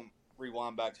gonna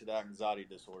rewind back to the anxiety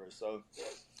disorder. So,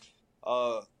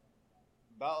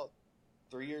 about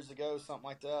 3 years ago, something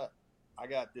like that, I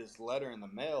got this letter in the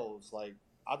mail. It was like,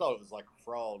 I thought it was like a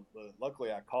fraud, but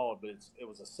luckily I called. But it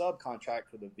was a subcontract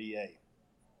for the VA,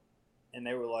 and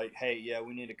they were like, "Hey, yeah,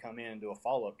 we need to come in and do a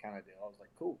follow up kind of deal." I was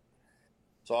like, "Cool."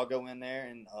 So I'll go in there,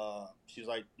 and she was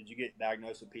like, "Did you get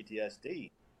diagnosed with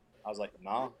PTSD?" I was like,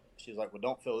 "Nah." She was like, "Well,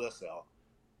 don't fill this out."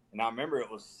 And I remember it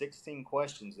was 16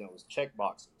 questions, and it was check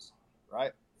boxes,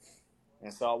 right?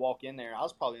 And so I walk in there. I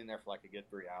was probably in there for like a good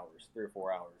 3 hours, 3 or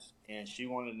 4 hours. And she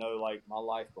wanted to know like my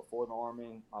life before the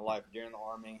Army, my life during the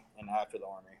Army, and after the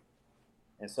Army.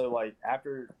 And so like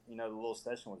after, the little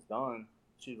session was done,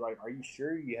 she was like, "Are you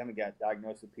sure you haven't got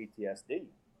diagnosed with PTSD?"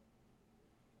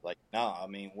 Like, no, I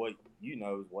mean, what you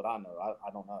know is what I know.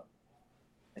 I don't know.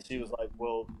 And she was like,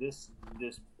 "Well, this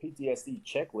PTSD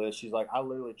checklist," she's like, "I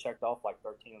literally checked off like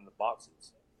 13 of the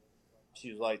boxes."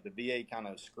 She was like, "The VA kind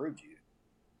of screwed you."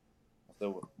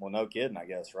 So, well, no kidding, I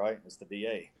guess, right? It's the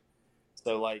VA.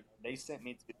 So, like, they sent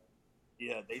me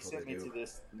to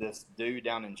this dude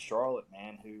down in Charlotte,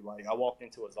 man, who like I walked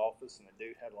into his office and the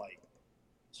dude had like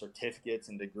certificates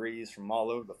and degrees from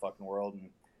all over the fucking world, and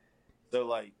so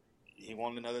like he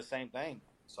wanted to know the same thing.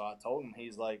 So I told him,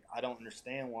 he's like, "I don't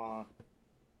understand why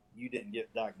you didn't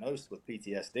get diagnosed with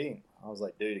PTSD." I was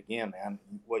like, "Dude, again, man,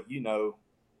 what you know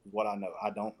is what I know. I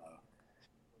don't know."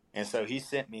 And so he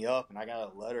sent me up, and I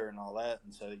got a letter and all that.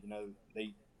 And so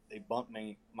they bumped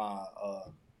me my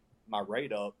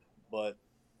rate up, but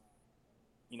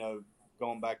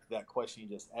going back to that question you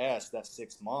just asked, that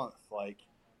 6 month, like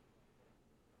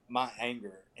my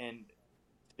anger, and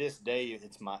to this day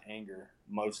it's my anger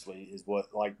mostly is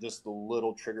what like just the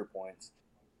little trigger points.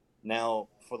 Now,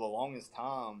 for the longest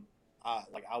time,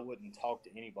 I wouldn't talk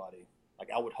to anybody.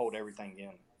 Like I would hold everything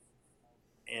in,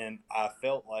 and I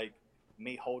felt like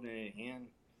me holding it in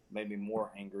made me more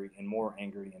angry and more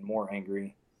angry and more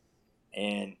angry,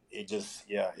 and it just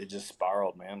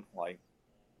spiraled, man. Like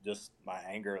just my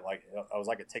anger, like I was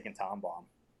like a ticking time bomb.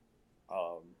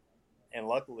 Um, and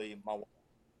luckily, I know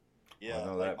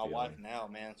like that my wife feeling. now,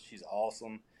 man, she's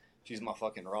awesome. She's my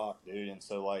fucking rock, dude. And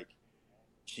so like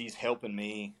she's helping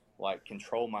me like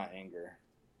control my anger,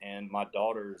 and my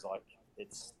daughter is like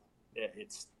it's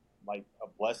like a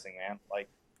blessing, man. Like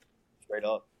straight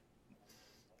up.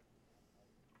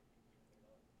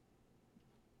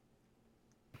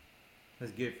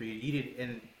 That's good for you. You did,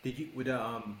 and did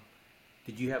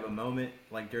you have a moment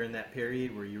like during that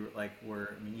period where you were like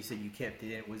where I mean you said you kept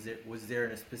it in? Was there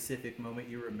a specific moment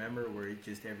you remember where it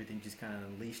just everything just kind of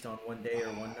unleashed on one day or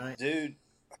one night? Dude,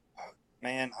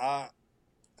 man, I'll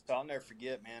never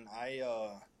forget, man.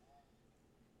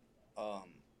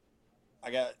 Um I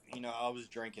got, I was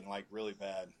drinking like really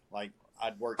bad. Like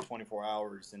I'd work 24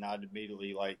 hours and I'd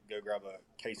immediately like go grab a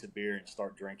case of beer and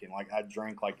start drinking. Like I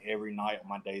drank like every night on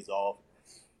my days off.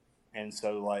 And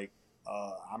so like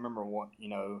I remember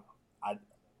I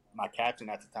my captain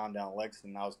at the time down in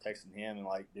Lexington, I was texting him and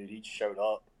like, dude, he showed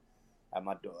up at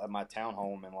my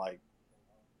townhome, and like,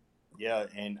 yeah,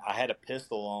 and I had a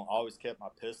pistol on. I always kept my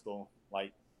pistol,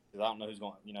 like, because I don't know who's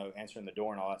going, answering the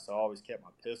door and all that. So I always kept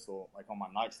my pistol, like, on my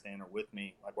nightstand or with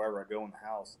me, like, wherever I go in the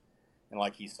house. And,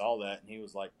 like, he saw that, and he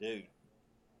was like, "Dude,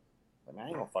 like, I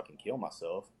ain't gonna fucking kill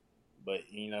myself." But,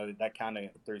 that kind of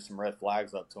threw some red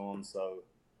flags up to him. So,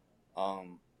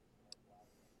 um,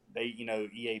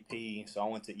 EAP. So I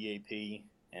went to EAP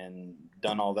and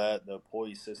done all that, the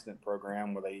employee assistant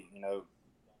program where they,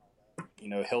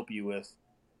 help you with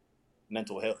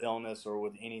mental health illness or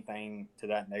with anything to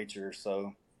that nature.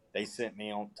 So they sent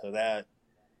me on to that,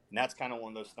 and that's kind of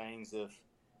one of those things. If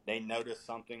they notice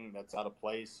something that's out of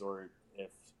place, or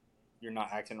if you're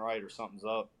not acting right or something's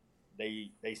up,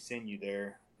 they send you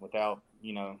there without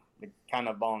they kind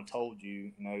of told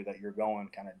you that you're going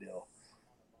kind of deal.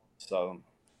 So,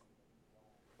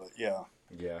 but yeah,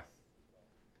 Yeah.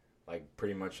 Like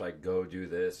pretty much like go do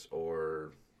this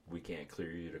or we can't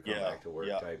clear you to come Yeah, back to work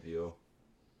yeah. type deal.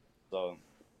 So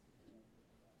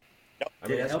I Did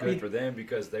mean, it that's help good you? for them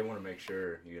because they want to make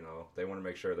sure, they want to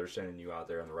make sure they're sending you out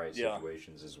there in the right Yeah.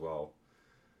 situations as well.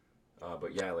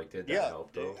 But yeah, like, did that yeah,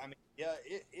 help dude, though? I mean, yeah,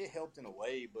 it helped in a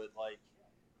way, but like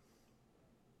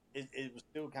it was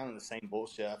still kind of the same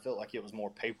bullshit. I felt like it was more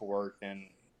paperwork than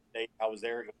I was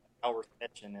there, it was an hour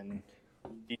session, and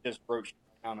he just broke shit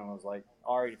down and was like,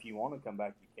 all right, if you want to come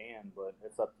back, you can, but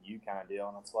it's up to you, kind of deal.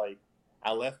 And it's like,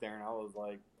 I left there and I was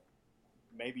like,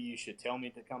 maybe you should tell me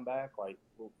to come back. Like,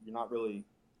 well, you're not really.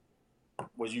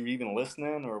 Was you even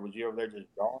listening, or was you over there just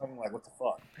drawing? Like, what the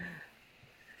fuck?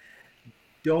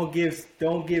 Don't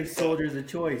give soldiers a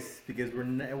choice because we're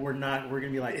gonna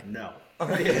be like no.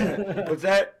 Oh, yeah. What's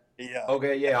that? Yeah.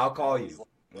 Okay, yeah, I'll call you.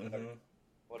 Whatever. Mhm.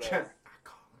 Whatever.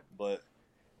 But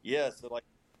yeah, so like,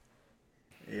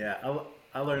 Yeah,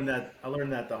 I learned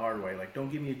that the hard way. Like,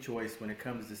 don't give me a choice when it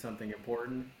comes to something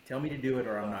important. Tell me to do it,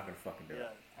 or I'm not gonna fucking do yeah.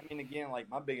 it. I mean, again, like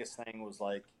my biggest thing was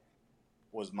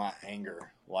my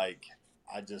anger. Like,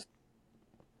 I just,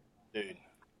 dude,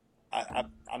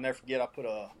 I'll never forget. I put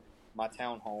my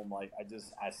townhome, like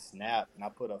I snapped and I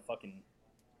put a fucking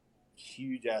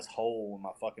huge ass hole in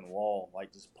my fucking wall,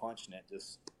 like just punching it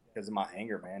just because of my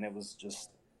anger, man. It was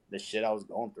just the shit I was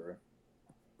going through.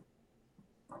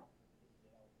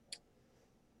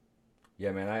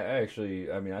 Yeah, man,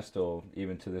 I mean, I still,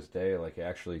 even to this day, like,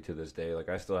 I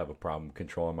still have a problem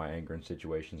controlling my anger in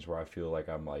situations where I feel like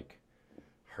I'm, like,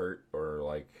 hurt or,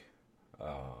 like,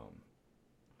 I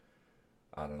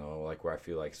don't know, like, where I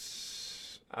feel like,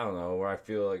 where I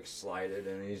feel, like, slighted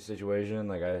in any situation.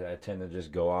 Like, I tend to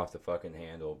just go off the fucking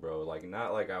handle, bro. Like,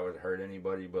 not like I would hurt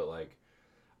anybody, but, like,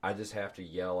 I just have to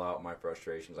yell out my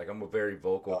frustrations. Like, I'm a very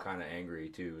vocal, kind of angry,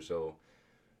 too, so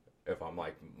if I'm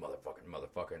like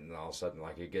motherfucking, and all of a sudden,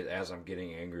 like, as I'm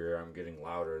getting angrier, I'm getting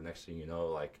louder. Next thing you know,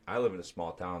 like, I live in a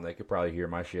small town. They could probably hear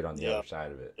my shit on the other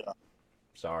side of it. Yeah.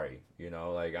 Sorry,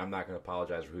 like, I'm not gonna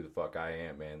apologize for who the fuck I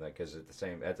am, man. Like, because at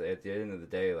the end of the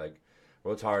day, like,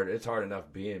 well, it's hard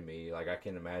enough being me. Like, I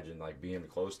can't imagine, like, being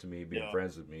close to me, being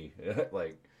friends with me.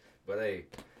 Like, but hey,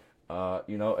 it's I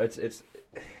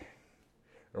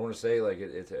don't want to say like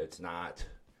it's not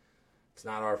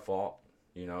our fault.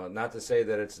 Not to say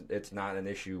that it's not an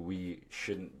issue we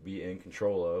shouldn't be in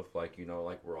control of. Like,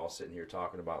 like we're all sitting here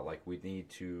talking about, like, we need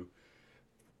to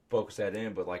focus that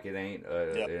in, but like it ain't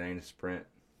a sprint.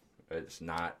 It's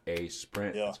not a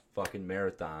sprint. Yeah. It's a fucking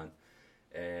marathon.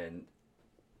 And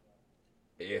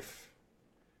if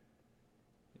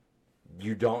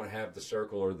you don't have the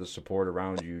circle or the support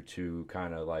around you to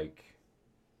kind of like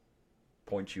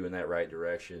point you in that right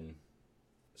direction,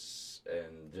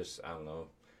 and just, I don't know,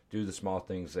 do the small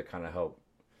things that kind of help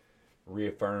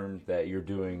reaffirm that you're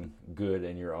doing good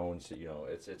in your own, it's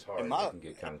hard. It can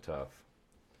get kind of tough.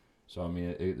 So, I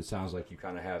mean, it sounds like you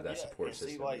kind of have that support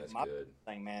system. Like, that's my good.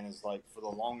 thing, man, is like for the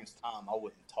longest time I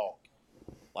wouldn't talk.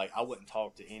 Like, I wouldn't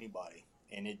talk to anybody,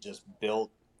 and it just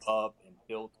built up and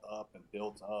built up and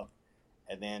built up.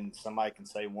 And then somebody can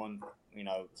say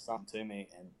something to me,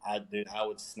 and I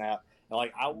would snap. And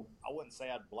like, I wouldn't say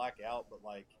I'd black out, but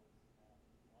like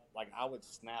I would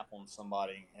snap on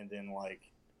somebody, and then like,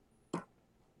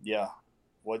 yeah,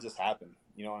 what just happened?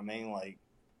 You know what I mean? Like,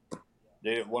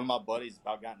 dude, one of my buddies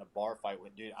about got in a bar fight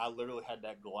with, dude. I literally had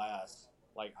that glass.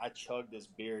 Like, I chugged this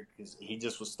beer because he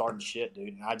just was starting shit,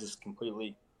 dude, and I just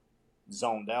completely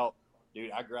zoned out.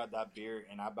 Dude, I grabbed that beer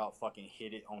and I about fucking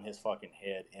hit it on his fucking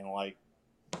head, and like,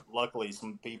 luckily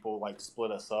some people like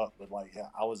split us up, but like,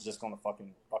 I was just gonna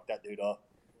fucking fuck that dude up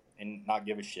and not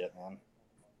give a shit, man.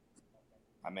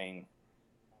 I mean,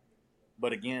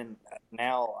 but again,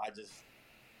 now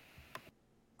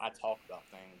I talk about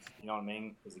things, you know what I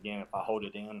mean? Because again, if I hold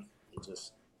it in, it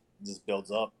just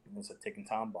builds up, and it's a ticking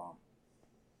time bomb.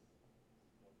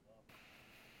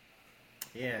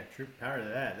 Yeah, true power to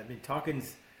that.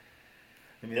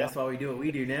 I mean, that's why we do what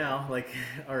we do now. Like,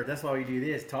 or that's why we do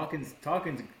this. Talking.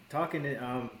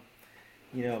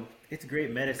 It's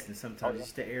great medicine sometimes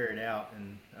just to air it out.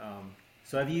 And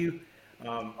so, have you?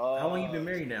 How long you been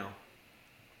married now?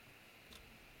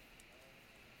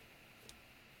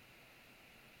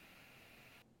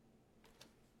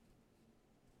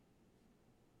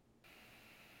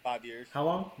 $5 years. How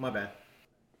long? My bad.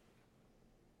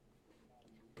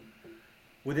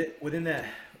 Within that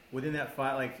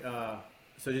fight, like,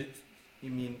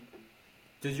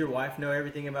 does your wife know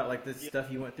everything about like this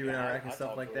stuff you went through in Iraq and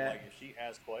stuff like that? Like, if she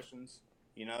has questions,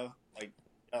 like,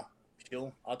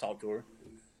 I'll talk to her,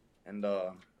 and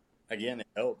again, it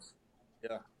helps.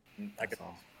 Yeah, I can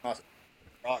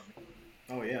rock.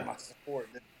 Oh yeah. My support.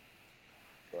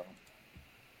 So.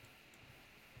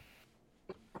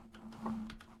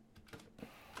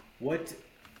 what,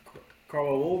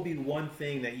 Carl? What would be one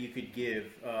thing that you could give?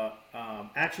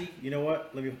 Actually, you know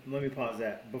what? Let me pause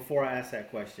that before I ask that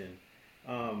question.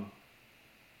 Um,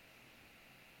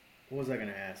 what was I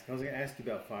gonna ask? I was gonna ask you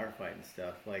about firefighting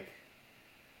stuff. Like,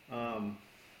 um,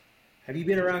 have you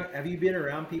been around? Have you been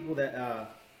around people that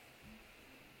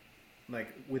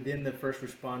like within the first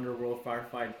responder world,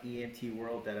 firefighting, EMT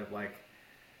world that have like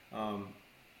um,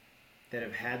 that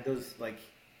have had those like?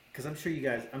 Because I'm sure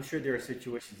there are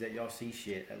situations that y'all see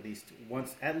shit at least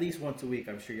once a week.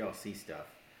 I'm sure y'all see stuff.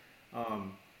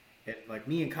 And like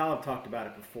me and Kyle have talked about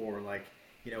it before. Like,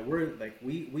 you know, we're like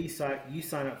we sign you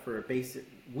sign up for a basic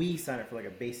we sign up for like a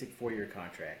basic 4-year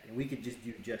contract, and we could just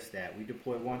do just that. We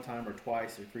deploy one time or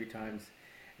twice or 3 times,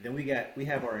 and then we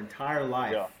have our entire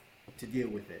life Yeah. to deal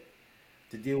with it,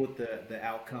 to deal with the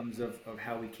outcomes of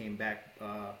how we came back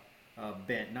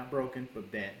bent, not broken,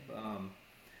 but bent.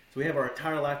 So we have our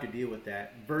entire life to deal with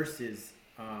that versus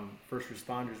first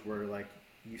responders where like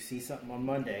you see something on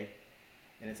Monday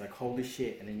and it's like holy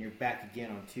shit, and then you're back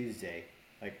again on Tuesday.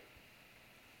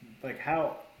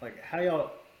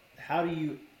 How do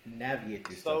you navigate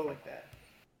through stuff So, like that?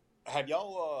 have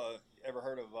y'all ever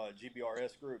heard of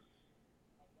GBRS Group?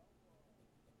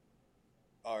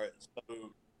 All right,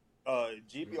 so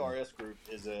GBRS Group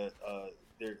is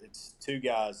it's 2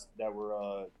 guys that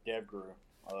were Dev Crew,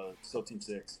 SEAL Team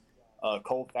 6,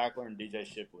 Cole Fackler and DJ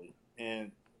Shipley.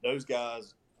 And those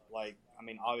guys, like, I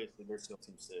mean, obviously they're SEAL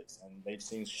Team 6 and they've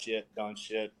seen shit, done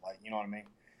shit, like, you know what I mean?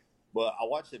 But I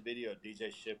watched a video of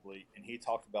DJ Shipley and he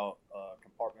talked about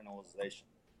compartmentalization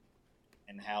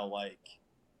and how, like,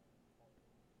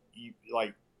 you,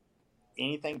 like,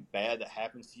 anything bad that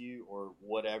happens to you or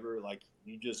whatever, like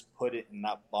you just put it in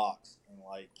that box and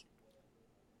like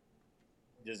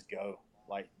just go,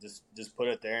 like just put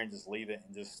it there and just leave it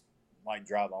and just like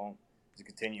drive on, just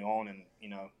continue on and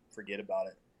forget about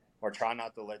it, or try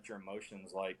not to let your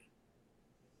emotions like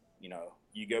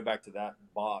you go back to that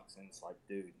box and it's like,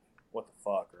 dude, what the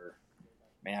fuck, or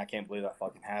man, I can't believe that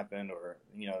fucking happened, or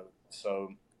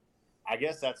so I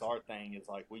guess that's our thing, is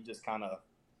like we just kind of,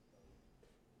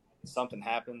 something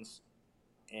happens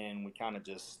and we kind of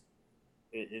just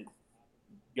it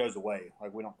goes away,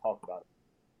 like we don't talk about it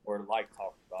or like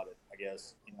talking about it, I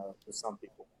guess, to some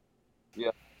people. Yeah.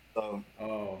 So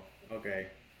Oh, okay.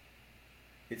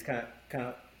 It's kind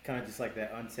of just like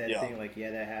that unsaid yeah. thing. Like, yeah,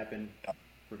 that happened.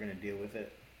 We're gonna deal with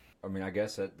it. I mean, I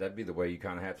guess that'd be the way you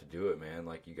kind of have to do it, man.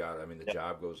 Like I mean, the Yeah.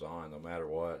 job goes on no matter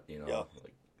what, you know. Yeah.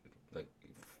 Like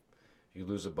if you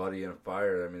lose a buddy in a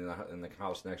fire, I mean, and the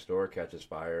house next door catches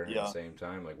fire at Yeah. the same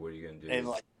time. Like, what are you gonna do? And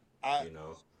like you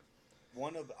know.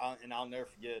 and I'll never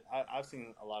forget, I've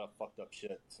seen a lot of fucked up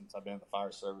shit since I've been in the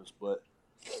fire service, but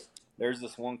there's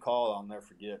this one call I'll never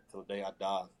forget till the day I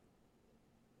die.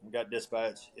 We got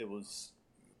dispatched. It was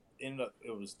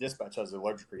dispatched as an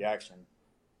allergic reaction,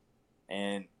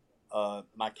 and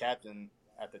my captain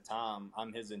at the time,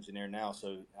 I'm his engineer now,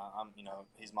 so I'm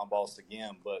he's my boss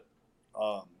again. But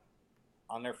I'll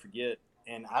never forget.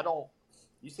 And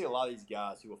you see a lot of these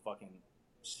guys who will fucking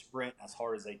sprint as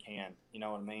hard as they can, you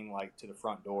know what I mean, like to the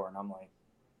front door, and I'm like,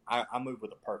 I move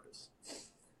with a purpose.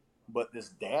 But this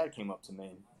dad came up to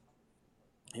me.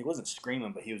 He wasn't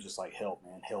screaming, but he was just like, help,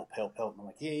 man, help, help, help. And I'm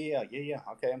like, yeah,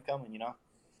 okay, I'm coming,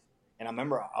 And I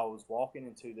remember I was walking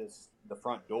into the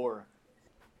front door,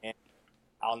 and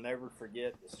I'll never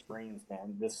forget the screams,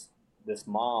 man. This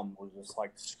mom was just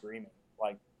like screaming,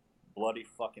 like bloody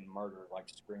fucking murder, like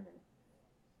screaming.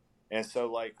 And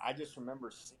so like I just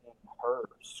remember seeing her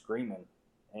screaming,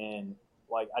 and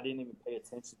like I didn't even pay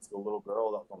attention to the little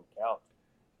girl that was on the couch.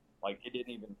 Like I didn't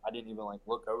even like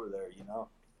look over there,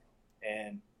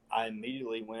 And I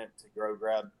immediately went to go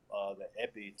grab the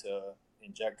epi to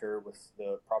inject her with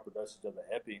the proper dosage of the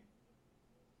epi.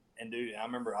 And dude, I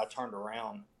remember I turned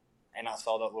around and I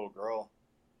saw that little girl,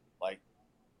 like,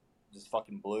 just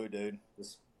fucking blue, dude,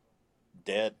 just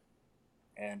dead.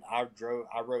 And I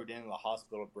rode into the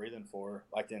hospital breathing for her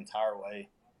like the entire way,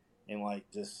 and like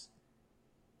just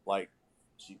like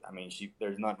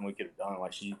there's nothing we could have done.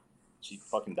 Like she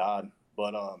fucking died.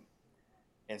 But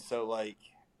and so like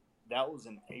that was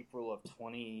in April of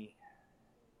 2020.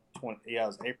 Yeah, it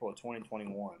was April of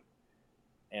 2021,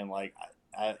 and like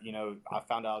I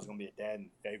found out I was gonna be a dad in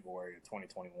February of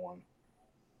 2021,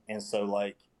 and so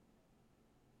like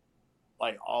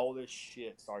all this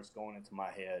shit starts going into my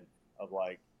head of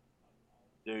like,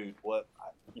 dude,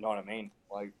 you know what I mean?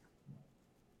 Like,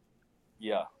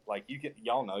 yeah, like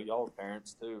y'all know, y'all are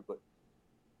parents too, but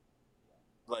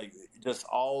like just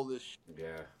all this shit.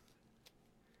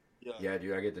 Yeah,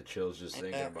 dude, I get the chills just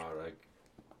thinking about it.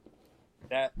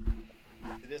 That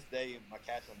to this day, my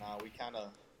captain and I, we kind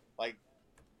of like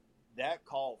that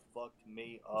call fucked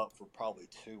me up for probably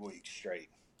 2 weeks straight.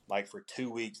 Like for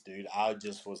 2 weeks, dude, I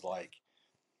just was like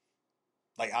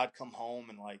I'd come home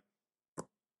and like,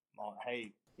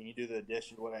 hey, can you do the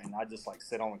dishes with it? And I'd just like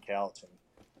sit on the couch and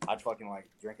I'd fucking like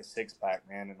drink a 6-pack,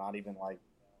 man, and not even like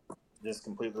just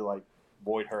completely like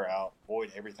void her out,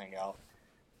 void everything out.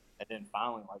 And then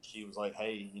finally, like she was like,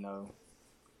 hey, you know,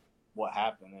 what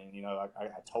happened? And you know, I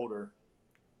told her,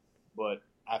 but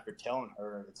after telling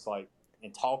her, it's like,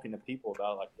 and talking to people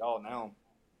about it, like y'all now,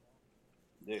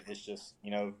 it's just,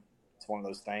 you know, it's one of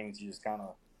those things you just kind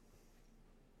of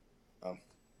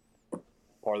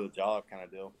part of the job kind of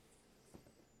deal.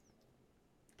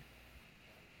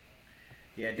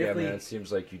 Yeah, Yeah, definitely. man. It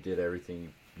seems like you did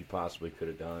everything you possibly could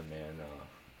have done, man.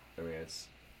 I mean,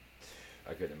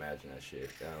 I couldn't imagine that shit.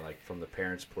 Like from the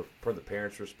parents'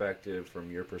 perspective,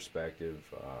 from your perspective.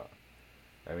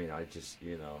 I mean, I just,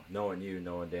 you know,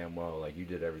 knowing damn well, like you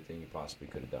did everything you possibly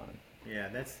could have done. Yeah,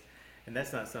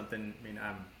 that's not something. I mean,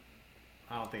 I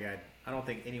don't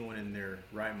think anyone in their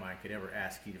right mind could ever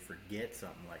ask you to forget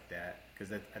something like that,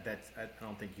 because I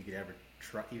don't think you could ever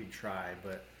try.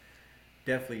 But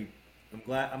definitely,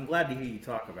 I'm glad to hear you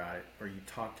talk about it, or you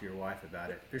talk to your wife about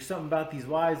it. There's something about these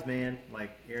wives, man,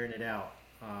 like airing it out,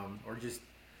 or just,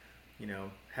 you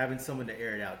know, having someone to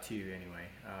air it out to. Anyway,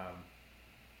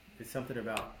 it's something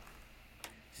about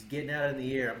just getting out in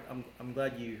the air. I'm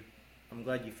glad you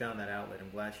found that outlet.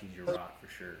 I'm glad she's your rock for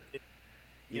sure.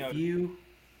 You If know, you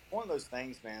one of those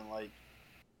things, man. Like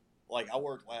I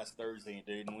worked last Thursday,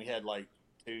 dude, and we had like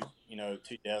two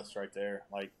deaths right there.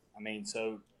 Like, I mean,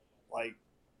 so like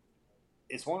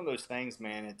it's one of those things,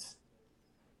 man. It's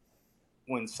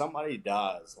when somebody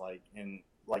dies, like, and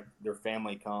like their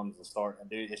family comes and start, and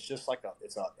dude, it's just like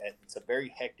it's a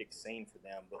very hectic scene for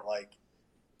them. But like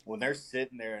when they're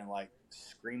sitting there and like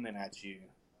screaming at you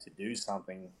to do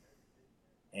something,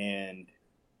 and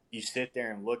you sit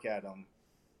there and look at them,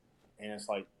 and it's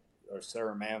like, or sir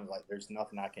or ma'am, like, there's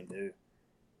nothing I can do,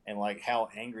 and like how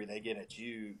angry they get at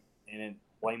you and then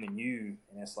blaming you,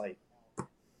 and it's like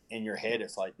in your head,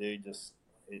 it's like, dude, just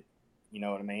it, you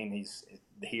know what I mean?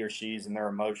 He or she's in their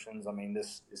emotions. I mean,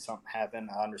 this is something happened.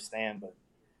 I understand, but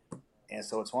and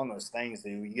so it's one of those things,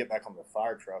 dude. You get back on the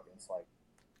fire truck, and it's like,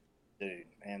 dude,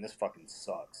 man, this fucking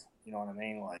sucks. You know what I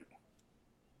mean? Like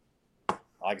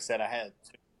I said, I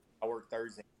worked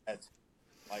Thursday. I had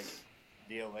like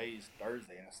DOAs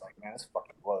Thursday, and it's like, man, this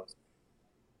fucking blows.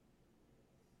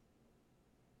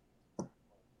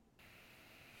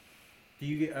 do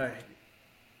you get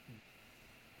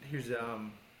here's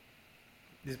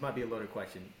this might be a loaded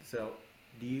question. So,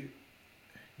 do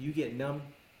you get numb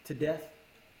to death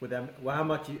with that?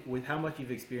 Well, with how much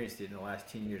you've experienced it in the last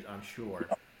 10 years? I'm sure.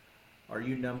 Are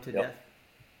you numb to Yep. death?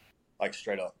 Like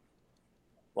straight up.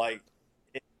 Like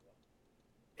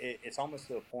it's almost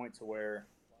to a point to where,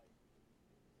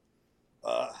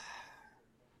 uh,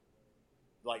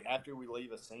 like after we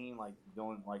leave a scene, like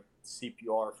doing like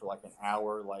CPR for like an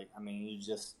hour, like I mean, you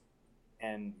just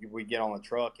and we get on the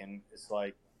truck and it's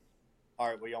like, all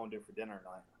right, what y'all want to do for dinner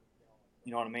tonight?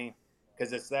 You know what I mean?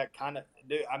 Because it's that kind of,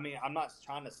 dude. I mean, I'm not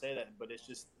trying to say that, but it's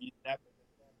just that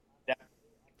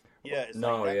yeah, it's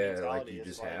No, like that yeah, like mentality. you It's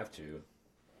just like have to.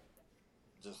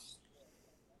 just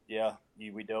yeah,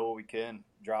 we do what we can,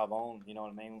 drive on. You know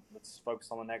what I mean? Let's focus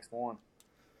on the next one,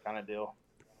 kind of deal.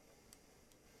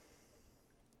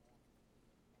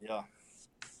 Yeah,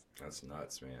 That's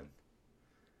nuts, man.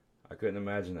 I couldn't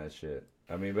imagine that shit.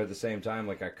 I mean, but at the same time,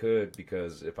 like I could,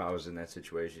 because if I was in that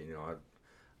situation, you know,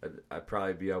 I'd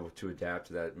probably be able to adapt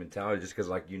to that mentality, just because,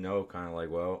 like, you know, kind of like,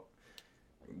 well,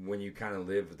 when you kind of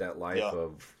live that life yeah,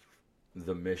 of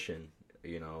the mission,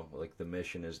 you know, like the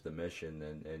mission is the mission,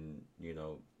 and you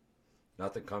know,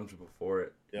 nothing comes before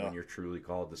it yeah, when you're truly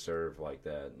called to serve like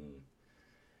that, and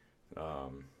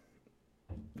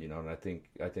you know, and I think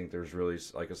there's really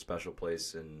like a special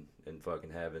place in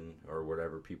fucking heaven or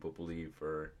whatever people believe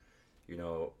for, you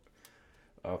know,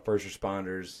 first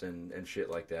responders and shit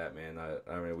like that, man.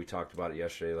 I mean, we talked about it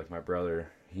yesterday. Like my brother,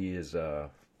 he's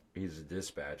a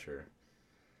dispatcher,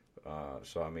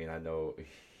 so I mean, I know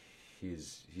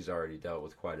he's already dealt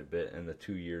with quite a bit in the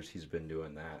 2 years he's been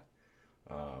doing that.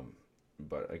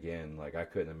 But again, like I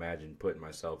couldn't imagine putting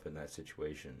myself in that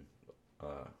situation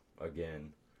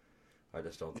again. I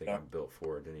just don't think yeah. I'm built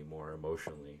for it anymore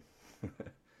emotionally.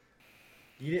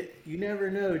 You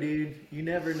never know, dude. You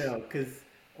never know, because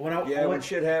Yeah, when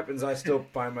shit happens, I still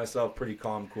find myself pretty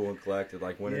calm, cool, and collected.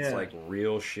 Like when it's Yeah. like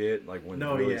real shit, like when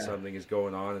No, really yeah. something is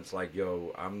going on, it's like,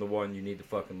 yo, I'm the one you need to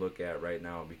fucking look at right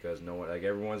now, because no one, like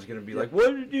everyone's gonna be like, what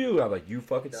did you do? I'm like, you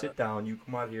fucking sit down, you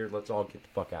come out here, let's all get the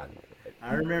fuck out of here.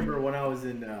 I remember when I was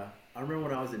in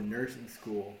nursing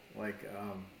school. Like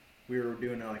we were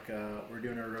doing we're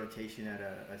doing a rotation at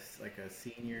a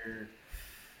senior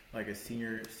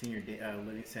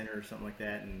living center or something like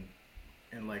that, and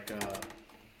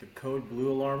the code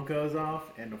blue alarm goes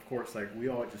off, and of course like we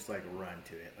all just like run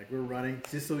to it, like we're running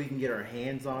just so we can get our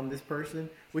hands on this person,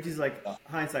 which is like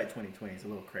hindsight 2020. It's a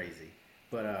little crazy,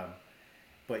 but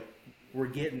we're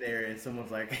getting there, and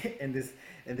someone's like, and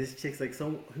this chick's like,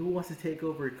 so who wants to take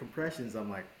over compressions? I'm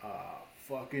like,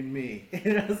 fucking me.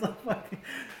 And I was like, fucking.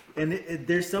 And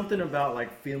there's something about like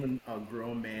feeling a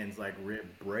grown man's like rib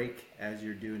break as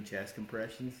you're doing chest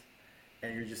compressions,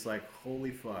 and you're just like,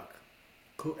 holy fuck.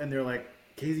 Cool. And they're like,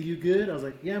 Casey, you good? I was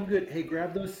like, yeah, I'm good. Hey,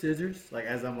 grab those scissors. Like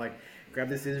as I'm like, grab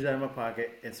the scissors out of my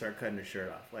pocket and start cutting her shirt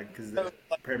off, like because the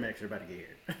paramedics are about to get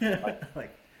here.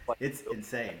 like it's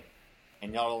insane.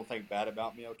 And y'all don't think bad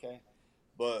about me, okay?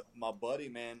 But my buddy,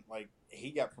 man, like he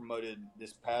got promoted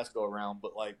this past go around,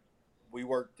 but like we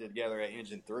worked together at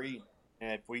Engine 3,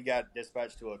 and if we got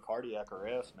dispatched to a cardiac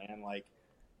arrest, man, like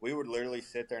we would literally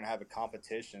sit there and have a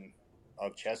competition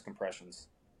of chest compressions,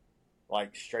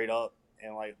 like straight up,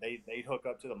 and like they'd hook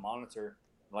up to the monitor,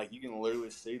 like you can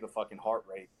literally see the fucking heart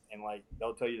rate, and like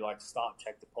they'll tell you like stop,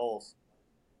 check the pulse.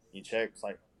 You check, it's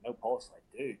like no pulse, like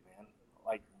dude, man,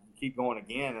 like you keep going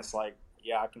again, it's like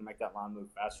yeah, I can make that line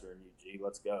move faster than you, G.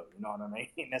 Let's go. You know what I mean?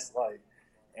 It's like,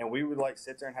 and we would like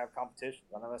sit there and have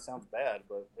competitions. I know that sounds bad,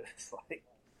 but it's like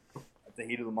at the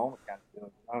heat of the moment kind of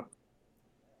feeling. You know?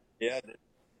 Yeah,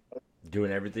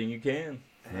 Doing everything you can.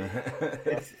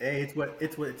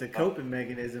 It's a coping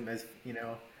mechanism. As you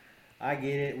know, I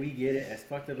get it. We get it. As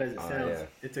fucked up as it sounds, yeah.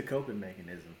 It's a coping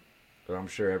mechanism. But I'm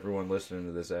sure everyone listening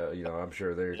to this, I'm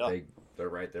sure they're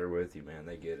right there with you, man.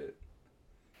 They get it.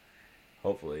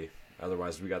 Hopefully.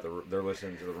 Otherwise, they're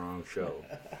listening to the wrong show.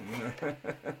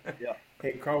 Yeah.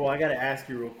 Hey, Cardwell, I got to ask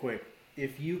you real quick.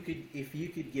 If you could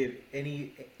give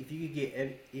any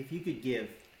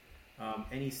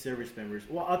service members,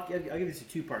 well, I'll give this a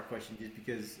two-part question, just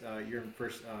because you're a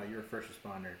first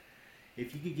responder.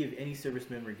 If you could give any service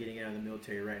member getting out of the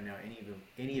military right now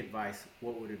any advice,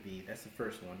 what would it be? That's the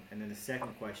first one. And then the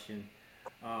second question,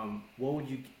 what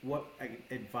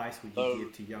advice would you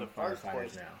give to young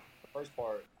firefighters now? The first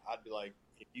part, I'd be like,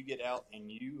 if you get out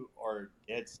and you are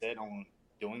dead set on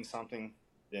doing something,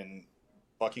 then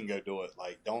fucking go do it.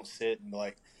 Like, don't sit and be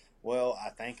like, well,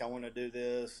 I think I want to do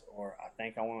this, or I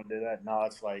think I want to do that. No,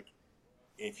 it's like,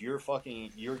 if you're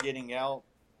getting out,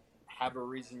 have a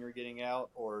reason you're getting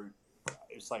out, or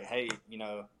it's like, hey,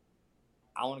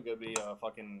 I want to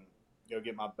go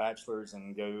get my bachelor's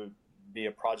and go be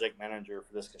a project manager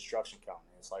for this construction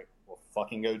company. It's like, well,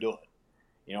 fucking go do it.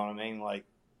 You know what I mean? Like,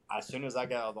 as soon as I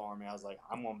got out of the Army, I was like,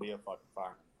 I'm going to be a fucking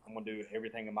fireman. I'm going to do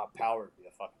everything in my power to be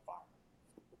a fucking fireman.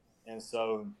 And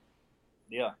so,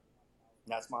 yeah,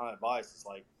 that's my advice. It's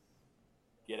like,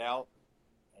 get out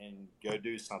and go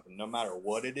do something. No matter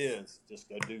what it is, just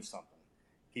go do something.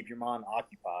 Keep your mind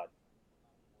occupied.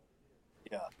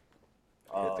 Yeah.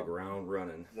 Hit the ground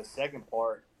running. The second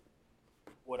part,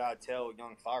 what I tell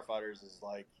young firefighters is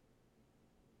like,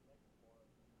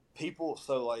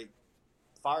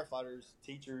 firefighters,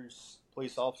 teachers,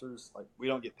 police officers, like we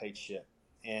don't get paid shit.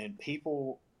 And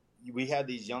we had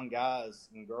these young guys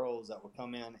and girls that would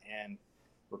come in and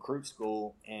recruit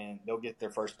school, and they'll get their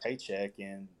first paycheck,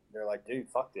 and they're like, dude,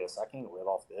 fuck this. I can't live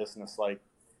off this. And it's like,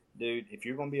 dude, if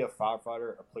you're going to be a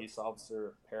firefighter, a police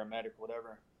officer, a paramedic,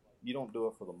 whatever, you don't do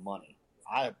it for the money.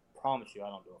 I promise you I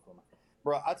don't do it for the money.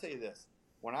 Bro, I'll tell you this.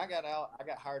 When I got out, I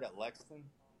got hired at Lexington.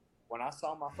 When I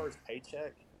saw my first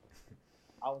paycheck,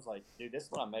 I was like, dude, this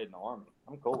is what I made in the Army.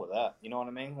 I'm cool with that. You know what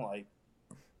I mean? Like,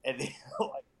 and then,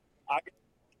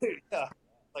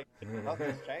 like,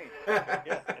 nothing's changed.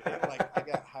 Yeah, and then, like, I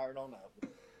got hired on that.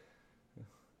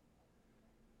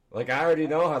 Like, I already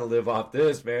know how to live off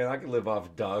this, man. I can live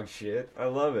off dog shit. I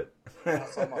love it. I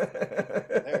saw my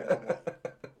there, and I'm like,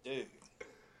 dude,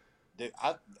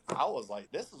 I was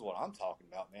like, this is what I'm talking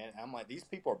about, man. And I'm like, these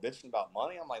people are bitching about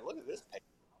money. I'm like, look at this pay.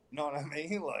 You know what I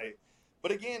mean? Like,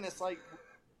 but again, it's like,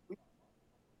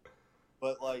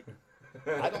 but like,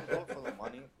 I don't do it for the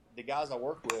money. The guys I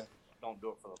work with don't do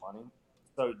it for the money.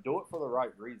 So do it for the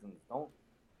right reasons. Don't.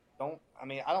 I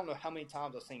mean, I don't know how many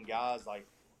times I've seen guys like,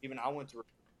 even I went to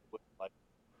like,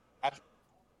 after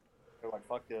they're like,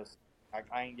 fuck this.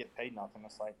 I ain't getting paid nothing.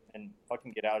 It's like, and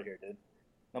fucking get out of here, dude.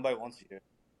 Nobody wants you here.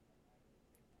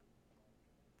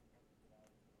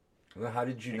 Well, how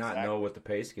did you not know what the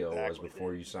pay scale was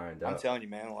before you signed up? I'm telling you,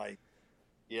 man. Like,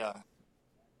 yeah.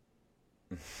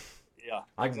 Yeah.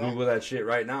 I can Google that shit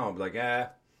right now. I'm like,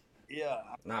 yeah,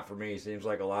 not for me. Seems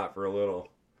like a lot for a little.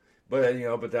 But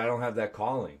but I don't have that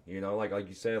calling. Like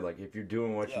you said, like if you're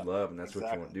doing what you love and that's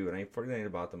what you want to do, it ain't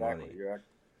about the money. You're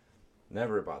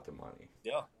Never about the money.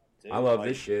 Yeah. Dude, I love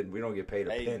this shit. We don't get paid a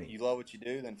penny. You love what you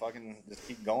do, then fucking just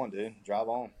keep going, dude. Drive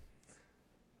on.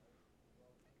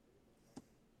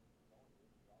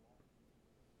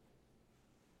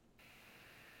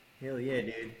 Hell yeah,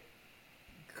 dude.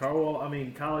 Carl,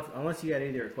 Kyle, unless you got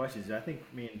any other questions, I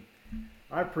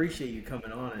appreciate you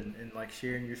coming on and like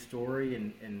sharing your story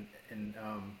and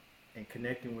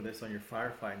connecting with us on your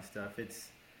firefighting stuff.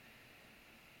 It's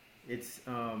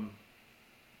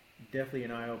definitely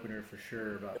an eye opener for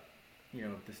sure about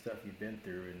the stuff you've been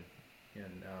through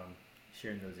and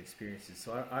sharing those experiences.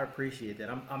 So I appreciate that.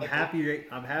 I'm happy.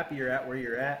 I'm happy you're at where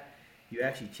you're at. You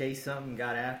actually chased something,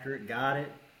 got after it, got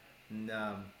it, and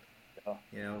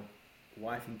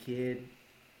wife and kid.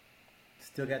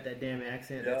 Still got that damn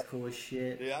accent. That's cool as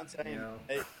shit. Dude, I'm telling you.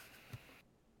 Hey,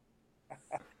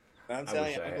 I'm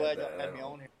telling you, I'm glad y'all had me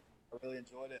on here. I really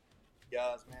enjoyed it.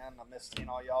 Guys, man, I miss seeing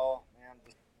all y'all, man.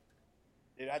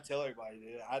 Dude, I tell everybody,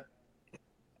 dude, I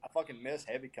fucking miss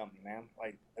heavy company, man.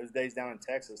 Like, those days down in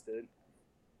Texas, dude.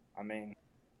 I mean,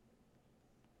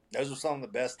 those were some of the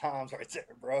best times right there,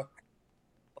 bro.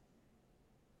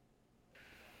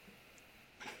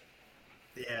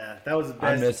 Yeah, that was the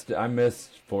best. I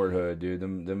missed Fort Hood, dude.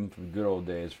 Them good old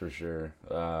days for sure.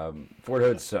 Fort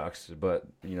Hood sucks, but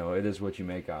it is what you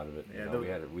make out of it. Yeah,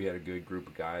 we had a good group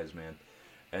of guys, man,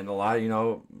 and a lot.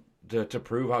 To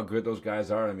prove how good those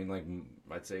guys are. I mean, like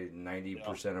I'd say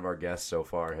 90% of our guests so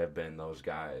far have been those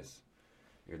guys.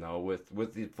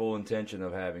 With the full intention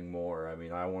of having more. I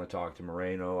mean, I want to talk to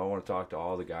Moreno. I want to talk to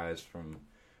all the guys from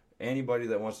anybody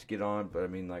that wants to get on. But I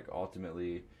mean, like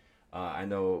ultimately, I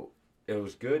know. It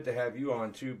was good to have you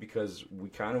on too because we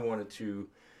kind of wanted to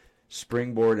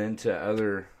springboard into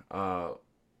other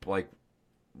like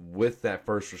with that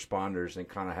first responders and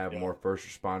kind of have more first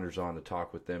responders on to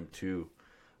talk with them too.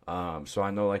 So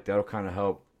I know like that'll kind of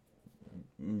help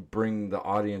bring the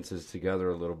audiences together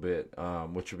a little bit,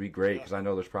 which would be great because I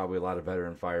know there's probably a lot of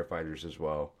veteran firefighters as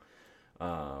well.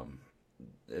 Like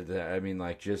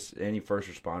just any first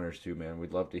responders too, man.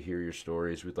 We'd love to hear your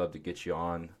stories. We'd love to get you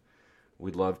on.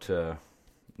 We'd love to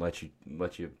let you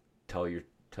tell your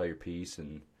piece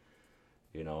and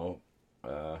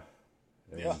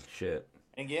shit.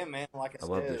 And again, man, like I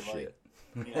love said, this shit.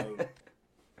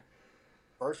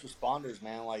 First responders,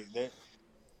 man, like they,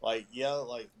 like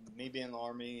me being in the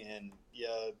Army and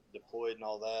deployed and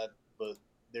all that, but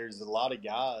there's a lot of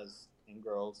guys and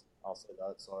girls. I'll say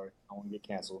that. Sorry, I won't get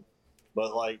canceled.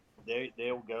 But like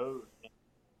they'll go.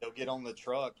 They'll get on the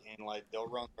truck and like they'll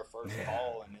run their first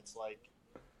call and it's like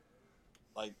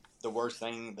the worst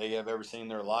thing they have ever seen in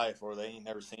their life or they ain't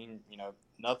never seen,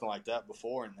 nothing like that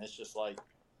before. And it's just like,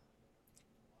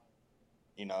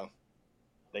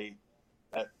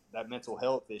 that mental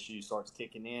health issue starts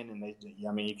kicking in and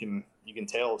you can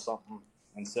tell something.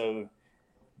 And so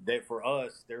for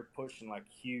us, they're pushing like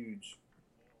huge,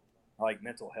 like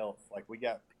mental health. Like we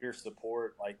got peer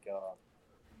support, like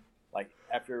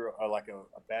after a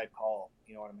bad call,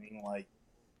 you know what I mean? Like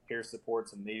peer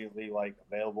support's immediately like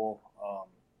available.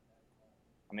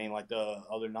 Like the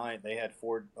other night they had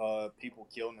 4 people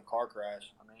killed in a car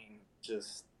crash.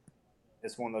 It's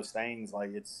one of those things.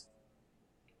 Like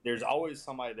there's always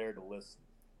somebody there to listen.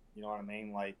 You know what I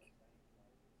mean? Like,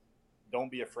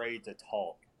 don't be afraid to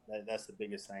talk. That's the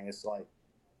biggest thing. It's like,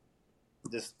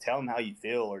 just tell them how you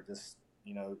feel or just,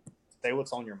 say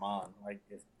what's on your mind. Like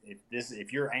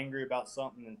if you're angry about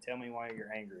something, then tell me why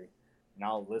you're angry and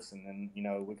I'll listen and,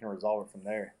 we can resolve it from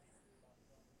there.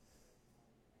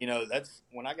 That's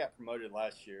when I got promoted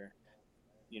last year,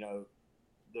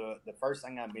 the first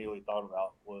thing I immediately thought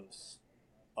about was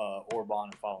Orban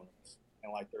and Followers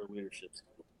and like their leadership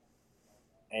skill.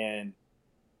 And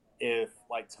if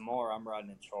like tomorrow I'm riding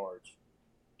in charge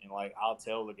and like I'll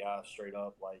tell the guys straight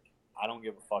up, like, I don't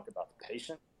give a fuck about the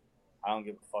patient. I don't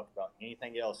give a fuck about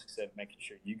anything else except making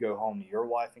sure you go home to your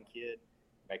wife and kid,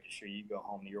 making sure you go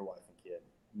home to your wife and kid.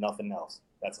 Nothing else.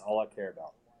 That's all I care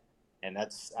about. And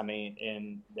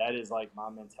and that is like my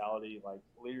mentality. Like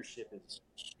leadership is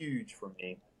huge for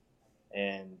me.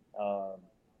 And,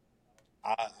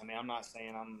 I'm not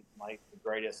saying I'm like the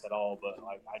greatest at all, but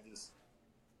like, I'm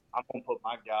going to put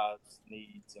my guys'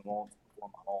 needs and wants before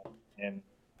my own. And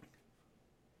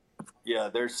yeah,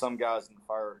 there's some guys in the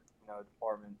fire,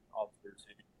 department officers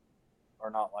who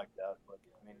are not like that, but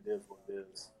it is what it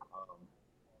is.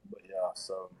 But yeah,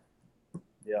 so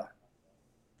yeah.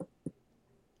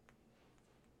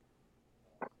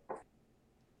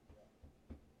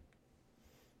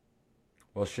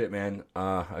 Well, shit, man.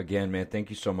 Again, man,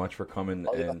 thank you so much for coming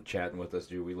Oh, yeah. and chatting with us,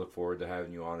 dude. We look forward to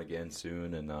having you on again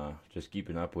soon and just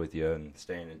keeping up with you and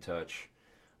staying in touch.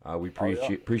 We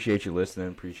appreciate you listening.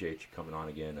 Appreciate you coming on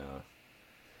again.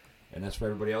 And that's for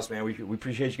everybody else, man. We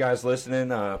appreciate you guys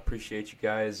listening. Appreciate you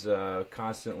guys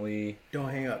constantly Don't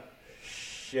hang up.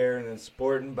 sharing and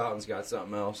supporting. Boughton's got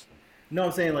something else. No,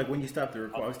 I'm saying like when you stop the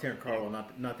record. I was telling Carl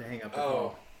not to hang up the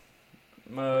call.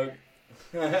 Mug.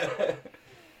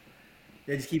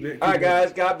 Yeah, just keep it. All right,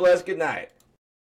 guys. God bless. Good night.